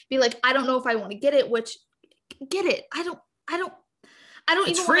fence. Be like, I don't know if I want to get it, which get it. I don't It's even want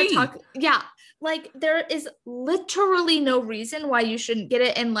to free. talk. Yeah. Like there is literally no reason why you shouldn't get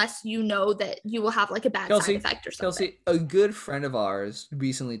it unless you know that you will have like a bad Kelsey, side effect or something. Kelsey, a good friend of ours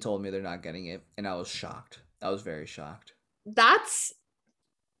recently told me they're not getting it, and I was shocked. I was very shocked. That's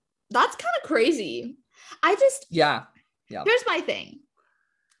kind of crazy. I just, Yeah. Yeah. here's my thing.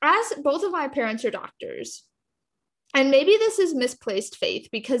 As both of my parents are doctors, and maybe this is misplaced faith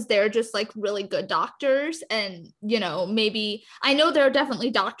because they're just like really good doctors, and maybe I know there are definitely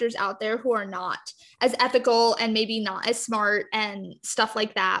doctors out there who are not as ethical and maybe not as smart and stuff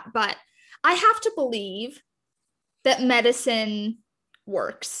like that, but I have to believe that medicine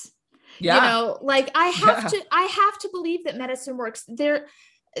works. Yeah. Like I have to believe that medicine works.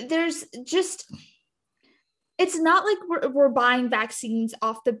 There's just, it's not like we're buying vaccines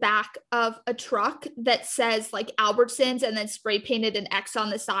off the back of a truck that says like Albertsons and then spray painted an X on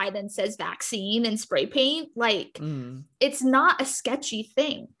the side and says vaccine and spray paint. Like it's not a sketchy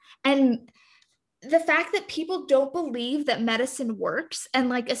thing. And the fact that people don't believe that medicine works and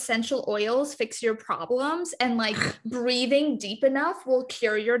like essential oils fix your problems and like breathing deep enough will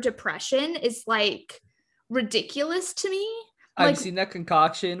cure your depression is like ridiculous to me. I've seen that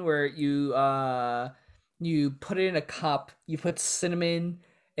concoction where you put it in a cup, you put cinnamon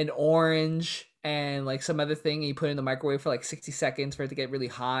and orange and like some other thing, and you put it in the microwave for like 60 seconds for it to get really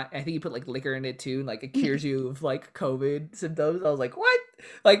hot. I think you put like liquor in it too, and like it cures you of like COVID symptoms. I was like, what?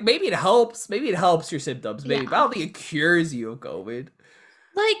 Like maybe it helps. Maybe it helps your symptoms, maybe, but I don't think it cures you of COVID.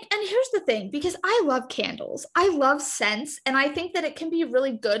 Like, and here's the thing, because I love candles, I love scents, and I think that it can be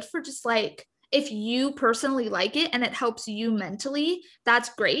really good for just like, if you personally like it and it helps you mentally, that's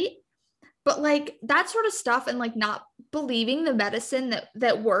great. But like that sort of stuff, and like not believing the medicine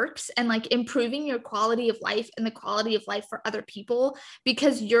that works and like improving your quality of life and the quality of life for other people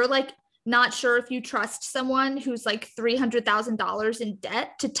because you're like not sure if you trust someone who's like $300,000 in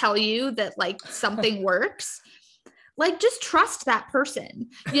debt to tell you that like something works. Like just trust that person,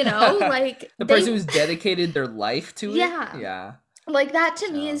 like the person who's dedicated their life to it. Yeah. Like that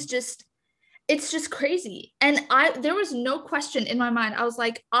to me is just, it's just crazy. And there was no question in my mind. I was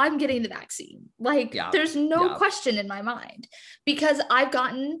like, I'm getting the vaccine. Like, Yeah, there's no yeah. question in my mind because I've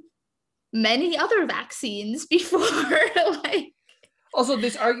gotten many other vaccines before. Like, Also,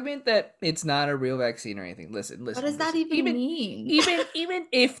 this argument that it's not a real vaccine or anything. what does that Listen. even mean? Even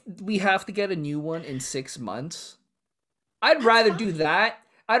if we have to get a new one in 6 months, I'd That's rather do fine. that.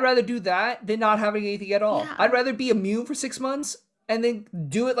 I'd rather do that than not having anything at all. Yeah. I'd rather be immune for 6 months and then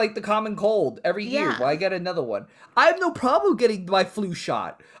do it like the common cold every year while I Yeah. get another one. I have no problem getting my flu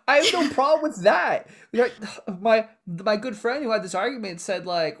shot. I have no problem with that. Like, my good friend who had this argument said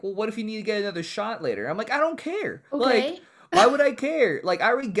like, well, what if you need to get another shot later? I'm like, I don't care. Like, Okay. why would I care? Like, I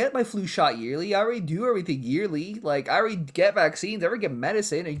already get my flu shot yearly. I already do everything yearly. Like, I already get vaccines. I already get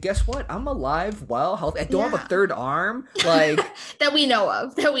medicine. And guess what? I'm alive, well, healthy. I don't have a Yeah. third arm. Like, That we know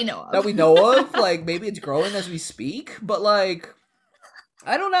of. That we know that of. we know of. Like, maybe it's growing as we speak. But, like,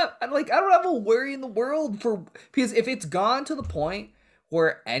 I don't have a worry in the world for, because if it's gone to the point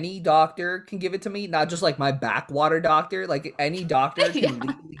where any doctor can give it to me, not just like my backwater doctor, like any doctor Yeah. can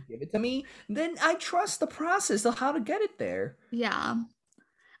legally give it to me, then I trust the process of how to get it there. Yeah.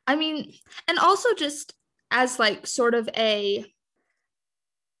 I mean, and also just as like sort of a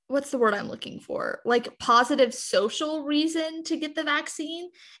what's the word I'm looking for? Like positive social reason to get the vaccine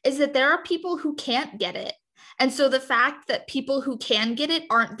is that there are people who can't get it. And so the fact that people who can get it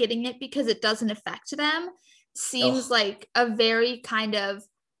aren't getting it because it doesn't affect them seems Oh, like a very kind of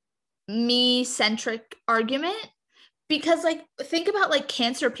me centric argument because like think about like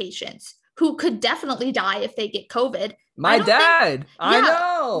cancer patients who could definitely die if they get COVID. I my don't think dad. I yeah,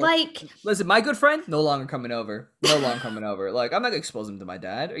 know. like Listen, my good friend, no longer coming over. No longer coming over. Like, I'm not gonna expose him to my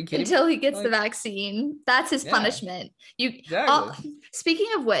dad. Are you kidding me? until he gets the Like, vaccine. That's his yeah, punishment. You exactly. speaking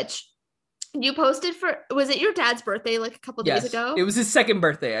of which, you posted for was it your dad's birthday like a couple days Yes, it ago? was his second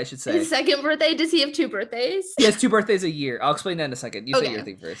birthday, I should His say. second birthday? Does he have two birthdays? He has two birthdays a year. I'll explain that in a second. You say your Okay.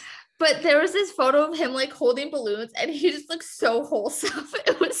 thing first. But there was this photo of him like holding balloons and he just looks so wholesome.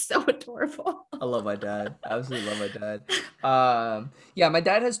 It was so adorable. I love my dad. I absolutely love my dad. Yeah, my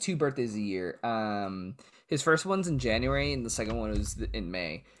dad has two birthdays a year. His first one's in January, and the second one is in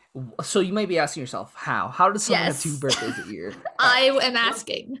May. So you might be asking yourself, how? How does someone have two Yes. birthdays a year? All right. I am So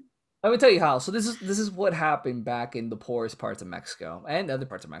asking. let me tell you how. So this is what happened back in the poorest parts of Mexico and other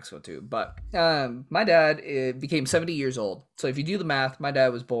parts of Mexico too. But my dad became 70 years old. So if you do the math, my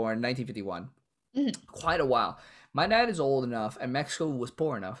dad was born 1951. Mhm. Quite a while. My dad is old enough, and Mexico was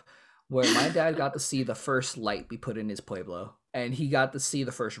poor enough, where my dad got to see the first light be put in his pueblo, and he got to see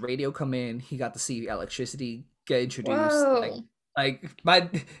the first radio come in. He got to see electricity get introduced. Whoa. Like my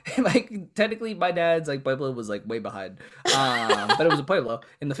like technically my dad's like pueblo was like way behind, but it was a pueblo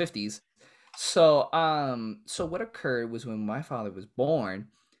in the 50s. So what occurred was when my father was born,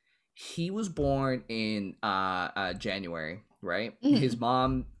 he was born in January, right? His Mhm.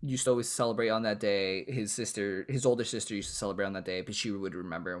 mom used to always celebrate on that day. His older sister used to celebrate on that day, but she would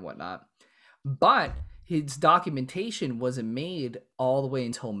remember and whatnot. But his documentation wasn't made all the way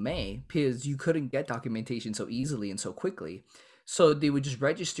until May because you couldn't get documentation so easily and so quickly. So they would just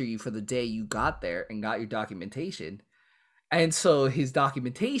register you for the day you got there and got your documentation. And so his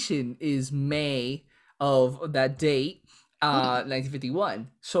documentation is May of that date, Mhm. 1951.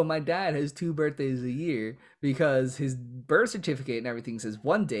 So my dad has two birthdays a year because his birth certificate and everything says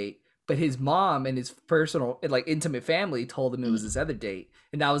one date, but his mom and his personal, like intimate family told him it was Mhm. this other date.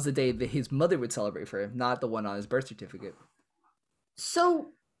 And that was the day that his mother would celebrate for him, not the one on his birth certificate.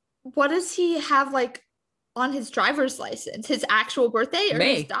 So, what does he have like on his driver's license? His actual birthday or his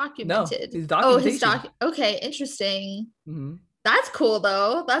May. No, documented? his Oh, his documentation. Okay, interesting. Hmm. That's cool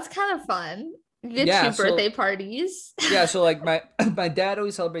though. That's kind of fun. You get Yeah, two birthday so parties. yeah, so like my my dad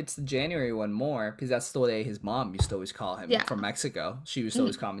always celebrates the January one more because that's the day his mom used to always call him Yeah. from Mexico. She used to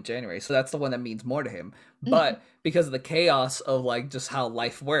always Mhm. call him in January, so that's the one that means more to him. Mhm. But because of the chaos of like just how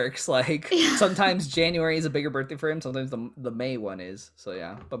life works, like Yeah. sometimes January is a bigger birthday for him, sometimes the May one is. So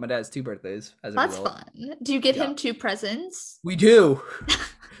yeah, but my dad has two birthdays as a That's result. fun. Do you get Yeah, him two presents? we do.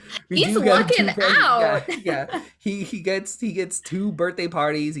 We He's do get him lucking two presents. Yeah, out. yeah. He gets two birthday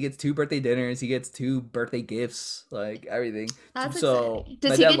parties. He gets two birthday dinners. He gets two birthday gifts. Like everything. That's So exciting. my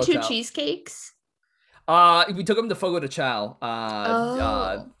Does he dad get looks two out. cheesecakes? We took him to Fogo de Chao.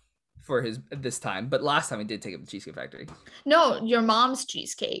 Oh. For his this time, but last time we did take him to Cheesecake Factory. No, your mom's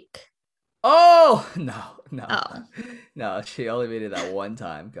cheesecake. Oh no, no, Oh. no! She only made it that one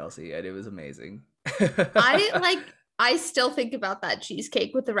time, Kelsey, and it was amazing. I still think about that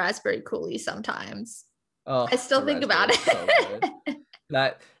cheesecake with the raspberry coulis sometimes. I Oh, still the think about raspberry is so good. it.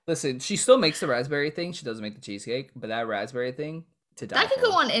 That listen, she still makes the raspberry thing. She doesn't make the cheesecake, but that raspberry thing to die That could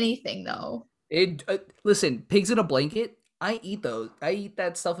go for. on anything though. It listen, pigs in a blanket. I eat those. I eat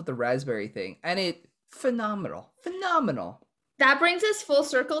that stuff with the raspberry thing, and it phenomenal, phenomenal. That brings us full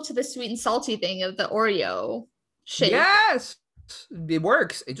circle to the sweet and salty thing of the Oreo shake. Yes, it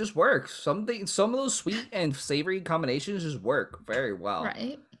works. It just works. Some of those sweet and savory combinations just work very well.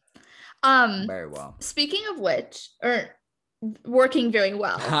 Right. Very well. Speaking of which, or working very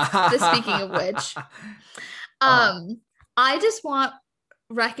well. Speaking of which, I just want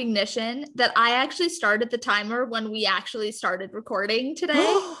recognition that I actually started the timer when we actually started recording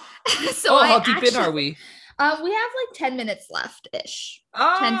today. So how deep in are we? We have like 10 minutes left ish.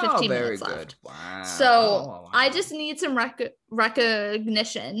 Oh, 10, 15 very minutes good. left. Wow. So wow. I just need some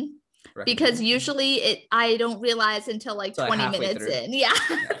recognition because usually I don't realize until like 20 minutes in. Yeah.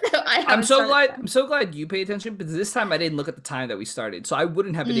 I'm so glad you pay attention, because this time I didn't look at the time that we started, so I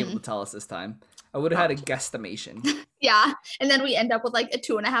wouldn't have been able to tell us this time. I would have had a guesstimation. Yeah, and then we end up with like a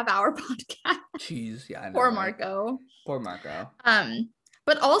 2.5 hour podcast. Jeez, yeah, I know. Poor Marco. Poor Marco.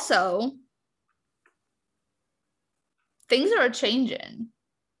 But also, things are changing.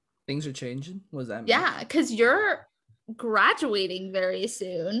 Things are changing? What does that mean? Yeah, because you're graduating very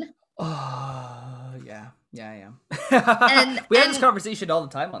soon. Oh, yeah. Yeah, I am. We have this conversation all the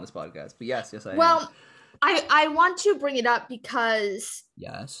time on this podcast, but yes, I am. Well, I want to bring it up because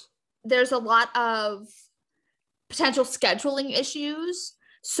yes, there's a lot of potential scheduling issues.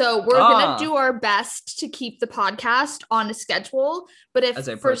 So we're going to do our best to keep the podcast on a schedule. But if as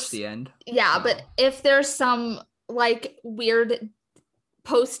I approach the end. Yeah, but if there's some like weird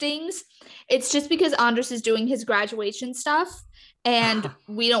postings, it's just because Andres is doing his graduation stuff and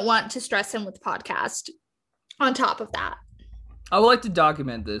we don't want to stress him with the podcast on top of that. I would like to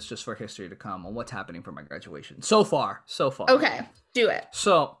document this just for history to come on what's happening for my graduation so far. Okay, do it.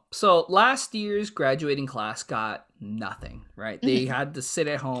 So last year's graduating class got nothing, right? They had to sit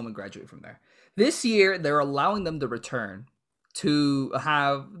at home and graduate from there. This year, they're allowing them to return to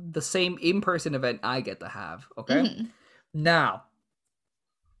have the same in-person event I get to have, okay? Now,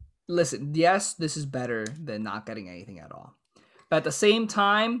 listen, yes, this is better than not getting anything at all. But at the same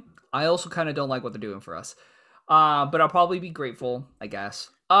time, I also kind of don't like what they're doing for us. But I'll probably be grateful, I guess.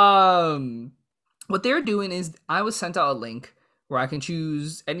 What they're doing is I was sent out a link where I can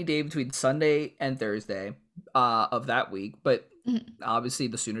choose any day between Sunday and Thursday of that week. But obviously,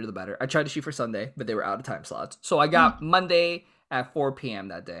 the sooner the better. I tried to shoot for Sunday, but they were out of time slots. So I got Monday at 4 p.m.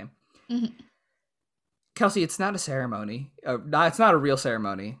 that day. Kelsey, it's not a ceremony. It's not a real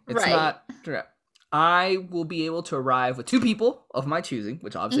ceremony. It's not. I will be able to arrive with 2 people of my choosing,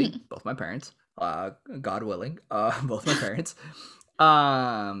 which obviously both my parents. God willing, both my parents.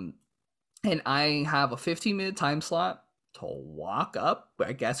 And I have a 15-minute time slot to walk up,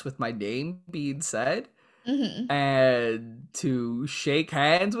 I guess, with my name being said, and to shake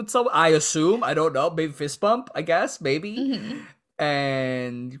hands with someone. I assume, I don't know, maybe fist bump, I guess, maybe,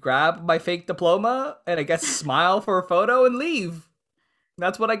 and grab my fake diploma, and I guess smile for a photo and leave.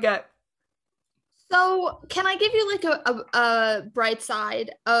 That's what I get. So, can I give you like a bright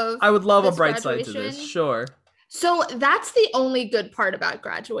side of I would love a bright side to this, sure. So, that's the only good part about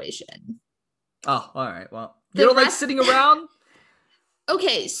graduation. Oh, all right. Well, you don't like sitting around?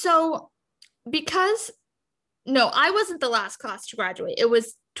 Okay, so I wasn't the last class to graduate. It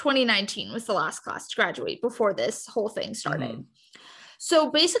was 2019 was the last class to graduate before this whole thing started.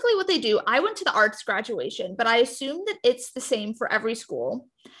 So basically what they do, I went to the arts graduation, but I assume that it's the same for every school.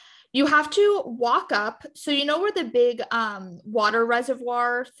 You have to walk up. So you know where the big water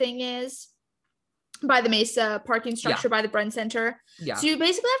reservoir thing is? By the Mesa parking structure by the Bren Center. Yeah. So you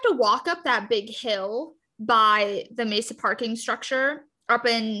basically have to walk up that big hill by the Mesa parking structure up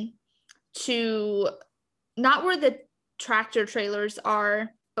into not where the tractor trailers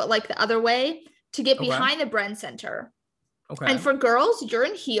are, but like the other way to get behind the Bren Center. Okay. And for girls, you're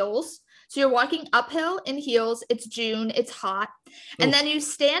in heels. So you're walking uphill in heels. It's June. It's hot. And then you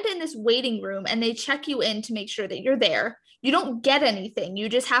stand in this waiting room and they check you in to make sure that you're there. You don't get anything. You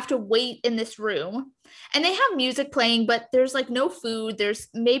just have to wait in this room. And they have music playing, but there's like no food. There's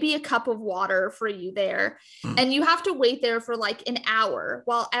maybe a cup of water for you there. And you have to wait there for like an hour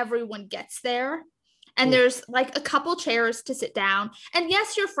while everyone gets there. And there's like a couple chairs to sit down. And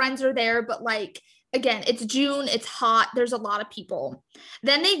yes, your friends are there, but like, again, it's June, it's hot, there's a lot of people.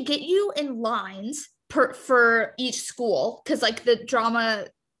 Then they get you in lines for each school, because like the drama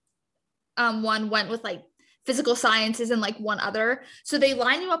one went with like physical sciences and like one other. So they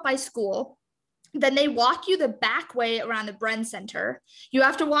line you up by school. Then they walk you the back way around the Bren Center. You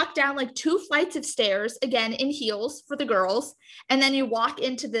have to walk down like 2 flights of stairs, again, in heels for the girls. And then you walk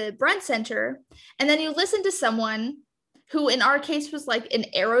into the Bren Center. And then you listen to someone who in our case was like an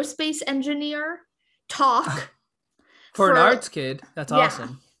aerospace engineer, talk For an for arts kid, that's yeah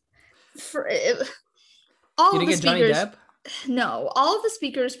awesome. for You all of didn't the get Johnny speakers. Depp? No, all of the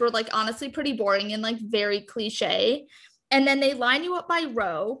speakers were like honestly pretty boring and like very cliche. And then they line you up by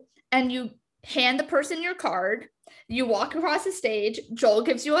row and you hand the person your card. You walk across the stage, Joel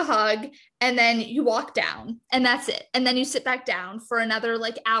gives you a hug, and then you walk down, and that's it. And then you sit back down for another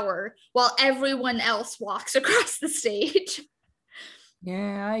like hour while everyone else walks across the stage.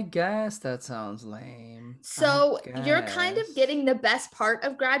 Yeah, I guess that sounds lame. I So you're kind of guess. getting the best part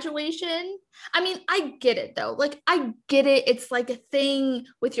of graduation. I mean, I get it though. Like, I get it. It's like a thing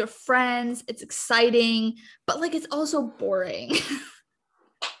with your friends, it's exciting, but like, it's also boring.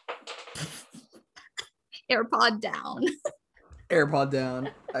 AirPod down. AirPod down.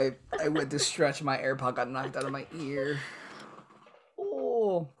 I went to stretch, my AirPod got knocked out of my ear.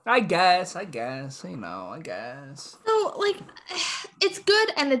 Oh, I guess, I guess. So, like, it's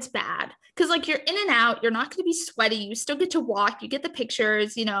good and it's bad because, like, you're in and out. You're not going to be sweaty. You still get to walk. You get the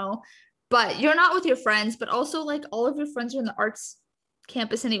pictures, but you're not with your friends. But also, like, all of your friends are in the arts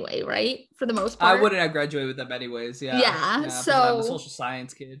campus anyway, right? For the most I part. wouldn't have graduated with them anyways, yeah. Yeah. Yeah, because I'm a So, social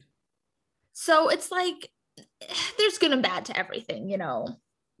science kid. so it's like there's good and bad to everything,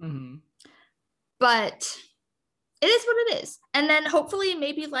 Mm-hmm. But it is what it is. And then hopefully,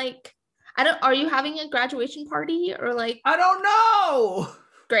 maybe like, are you having a graduation party or like, I don't know!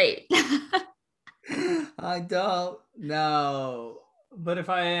 great. I don't know. But if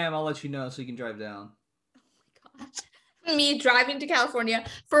I am, I'll let you know so you can drive down. Me driving to California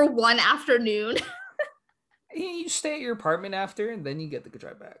for one afternoon. You stay at your apartment after, and then you get the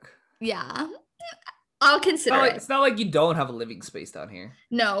drive back. Yeah, I'll consider it. It's not like you don't have a living space down here.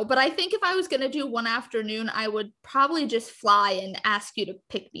 No, but I think if I was going to do one afternoon, I would probably just fly and ask you to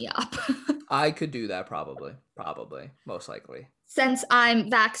pick me up. I could do that probably. Probably. Most likely. Since I'm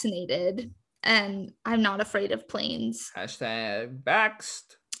vaccinated and I'm not afraid of planes. Hashtag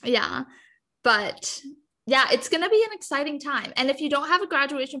Baxed. Yeah. But yeah, it's going to be an exciting time. And if you don't have a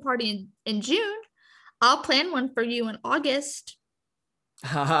graduation party in June, I'll plan one for you in August.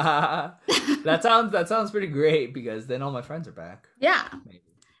 that sounds pretty great because then all my friends are back. Yeah. Maybe.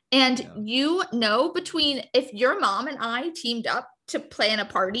 And between if your mom and I teamed up to plan a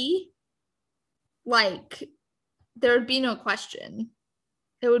party, like there would be no question.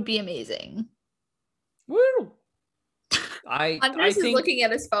 It would be amazing. Woo! Andres is looking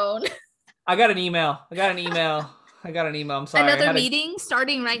at his phone. I got an email. I'm sorry. Another meeting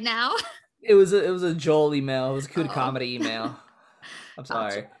starting right now. It was a Joel email. It was a Cuda Comedy email. I'm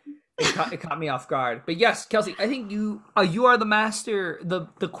sorry. Gotcha. It caught me off guard. But yes, Kelsey, I think you are the master, the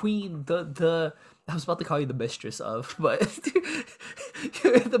queen, the I was about to call you the mistress of, but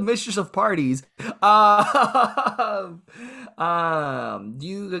the mistress of parties. You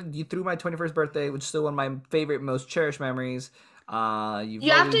threw my 21st birthday, which is still one of my favorite, most cherished memories.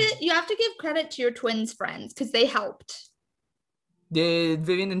 You have to give credit to your twins' friends because they helped. Did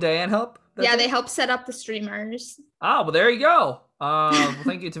Vivian and Diane help? Yeah, they helped set up the streamers. Oh, well, there you go. Well,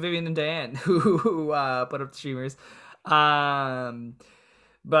 thank you to Vivian and Diane who put up the streamers.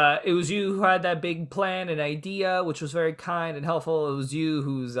 But it was you who had that big plan and idea, which was very kind and helpful. It was you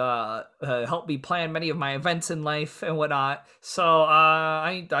who's helped me plan many of my events in life and whatnot. So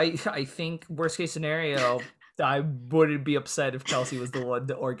I think worst case scenario, I wouldn't be upset if Kelsey was the one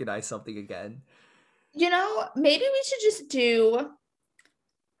to organize something again. Maybe we should just do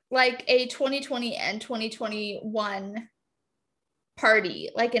like a 2020 and 2021 party,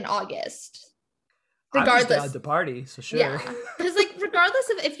 like in August. Regardless of the party, so sure. Yeah, because like regardless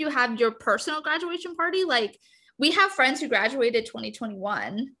of if you have your personal graduation party, like we have friends who graduated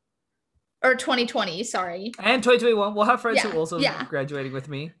 2021 or 2020, sorry, and 2021. We'll have friends who also graduating with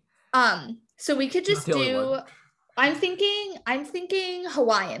me. So we could just do. I'm thinking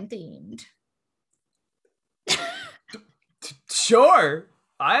Hawaiian themed. Sure.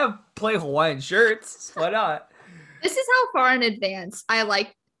 I have plain Hawaiian shirts. Why not? This is how far in advance I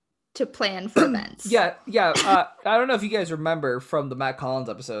like to plan for events. Yeah. I don't know if you guys remember from the Matt Collins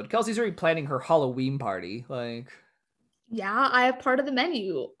episode. Kelsey's already planning her Halloween party. Yeah, I have part of the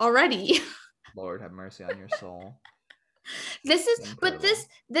menu already. Lord have mercy on your soul. This is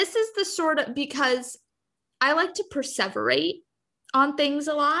the sort of, because I like to perseverate on things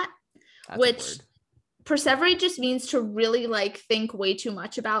a lot, which perseverate just means to really think way too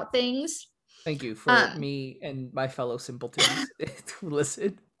much about things. Thank you for me and my fellow simpletons who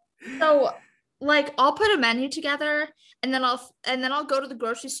listen. So like I'll put a menu together and then I'll go to the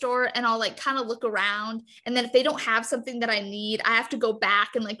grocery store and I'll like kind of look around, and then if they don't have something that I need, I have to go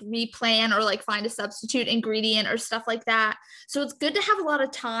back and like replan or like find a substitute ingredient or stuff like that. So it's good to have a lot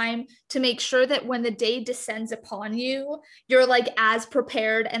of time to make sure that when the day descends upon you, you're like as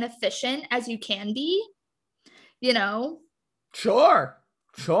prepared and efficient as you can be, you know. Sure.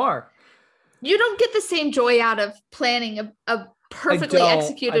 Sure. You don't get the same joy out of planning a perfectly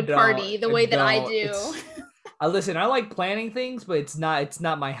executed party the way that I do. I listen, I like planning things, but it's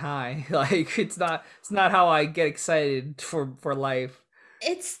not my high. Like it's not how I get excited for life.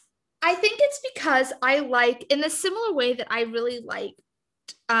 It's I think it's because I like in the similar way that I really like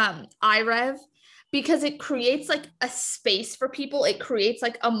iRev, because it creates like a space for people. It creates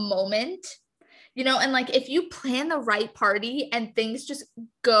like a moment, and like if you plan the right party and things just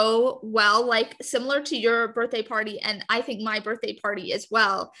go well, like similar to your birthday party and I think my birthday party as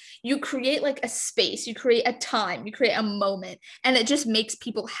well, you create like a space, you create a time, you create a moment, and it just makes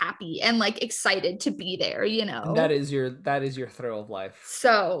people happy and like excited to be there. And that is your thrill of life.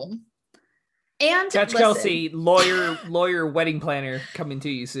 So, and Catch listen, Kelsey, lawyer wedding planner coming to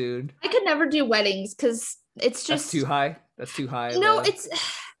you soon. I could never do weddings because it's just That's too high. That's too high. No, it's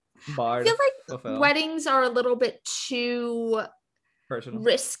bar. I feel like weddings are a little bit too personal,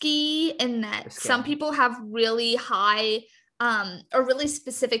 risky in that some people have really high or really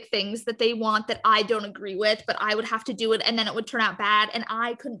specific things that they want that I don't agree with, but I would have to do it and then it would turn out bad and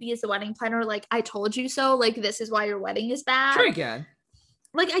I couldn't be as the wedding planner like I told you so, like this is why your wedding is bad. Sure you can.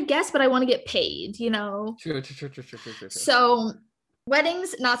 Like I guess, but I want to get paid, True. So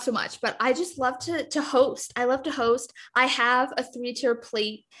weddings, not so much, but I just love to host. I love to host. I have a 3-tier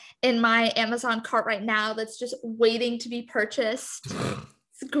plate in my Amazon cart right now that's just waiting to be purchased.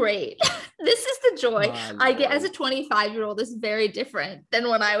 It's great. This is the joy I get as a 25-year-old is very different than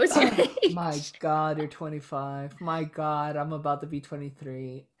when I was your age. My God, you're 25. My God, I'm about to be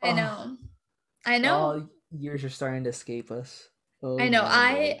 23. I know. All years are starting to escape us. Oh, I know.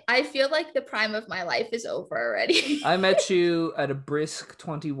 I feel like the prime of my life is over already. I met you at a brisk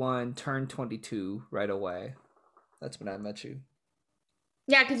 21, turned 22 right away. That's when I met you.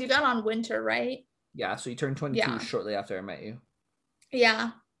 Yeah, because you got on winter, right? Yeah, so you turned 22 shortly after I met you. Yeah.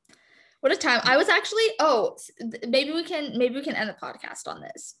 What a time. I was actually, maybe we can end the podcast on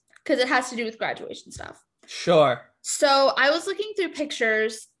this because it has to do with graduation stuff. Sure. So I was looking through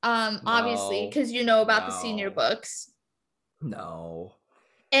pictures, obviously, because you know about the senior books. No.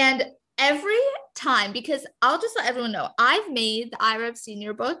 And every time, because I'll just let everyone know, I've made the iRev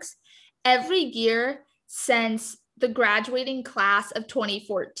senior books every year since the graduating class of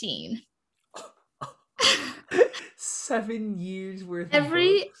 2014. 7 years worth of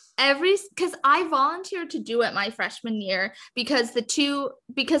books. Because I volunteered to do it my freshman year because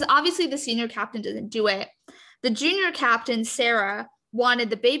obviously the senior captain doesn't do it. The junior captain, Sarah, wanted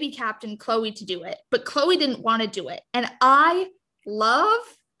the baby captain, Chloe, to do it, but Chloe didn't want to do it. And I love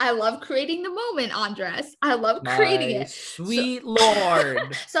creating the moment, Andres. I love creating it. Sweet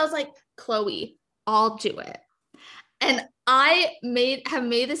Lord. So I was like, Chloe, I'll do it. And I have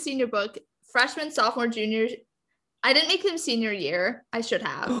made the senior book freshman, sophomore, junior. I didn't make them senior year. I should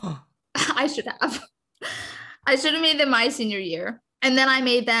have. I should have made them my senior year. And then I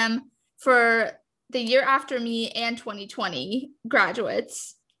made them for the year after me and 2020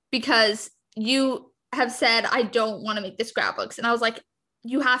 graduates because you have said I don't want to make the scrapbooks. And I was like,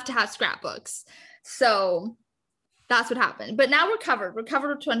 you have to have scrapbooks. So that's what happened. But now we're covered. We're covered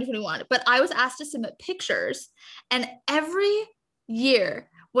with 2021. But I was asked to submit pictures. And every year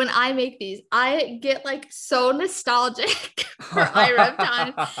when I make these, I get like so nostalgic for iRev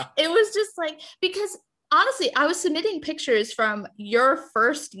time. It was just like, because honestly, I was submitting pictures from your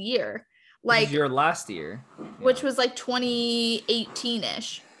first year. Like your last year, which was like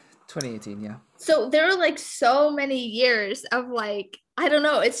 2018-ish. 2018, yeah. So there are like so many years of like, I don't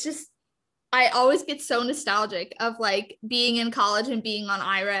know. It's just, I always get so nostalgic of like being in college and being on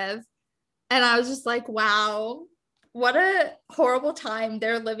iRev. And I was just like, wow, what a horrible time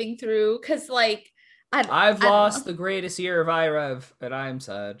they're living through. Cause like, I've lost the greatest year of iRev and I'm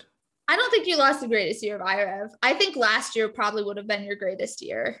sad. I don't think you lost the greatest year of iRev. I think last year probably would have been your greatest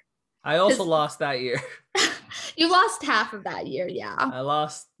year. I also lost that year. You lost half of that year, yeah. I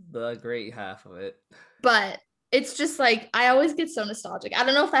lost the great half of it. But it's just like, I always get so nostalgic. I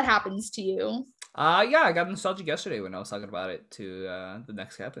don't know if that happens to you. Yeah, I got nostalgic yesterday when I was talking about it to the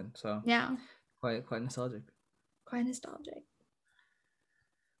next captain. So yeah, quite nostalgic. Quite nostalgic.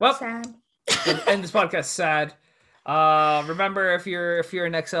 Well, sad. End this podcast sad. Remember, if you're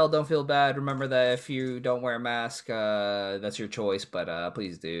an XL, don't feel bad. Remember that if you don't wear a mask, that's your choice, but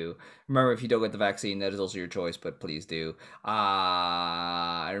please do. Remember, if you don't get the vaccine, that is also your choice, but please do.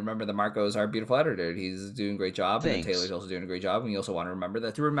 I remember that Marco's our beautiful editor. He's doing a great job, and then Taylor's Thanks. also doing a great job. And we also want to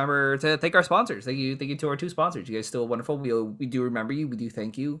remember to thank our sponsors. Thank you to our two sponsors. You guys still wonderful. We do remember you. We do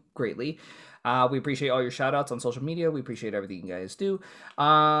thank you greatly. We appreciate all your shout outs on social media. We appreciate everything you guys do.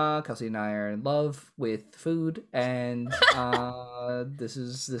 Kelsey and I are in love with food, and this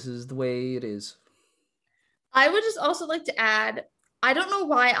is the way it is. I would just also like to add, I don't know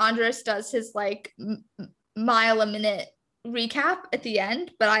why Andres does his like mile a minute recap at the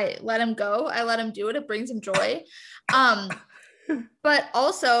end, but I let him go. I let him do it. It brings him joy. Um, but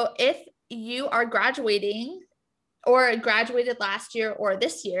also if you are graduating or graduated last year or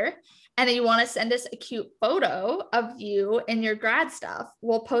this year, and you want to send us a cute photo of you in your grad stuff,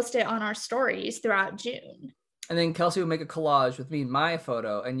 we'll post it on our stories throughout June. And then Kelsey will make a collage with me, my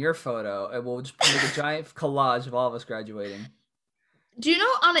photo, and your photo, and we'll just make a giant collage of all of us graduating. Do you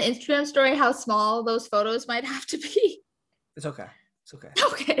know on an Instagram story how small those photos might have to be? It's okay. It's okay.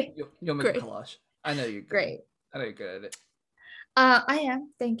 Okay. You'll make Great. a collage. I know you're good. Great. I know you're good at it. I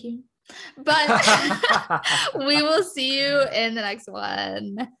am. Thank you. But we will see you in the next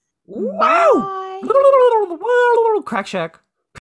one. Wow. Bye. Crack Shack.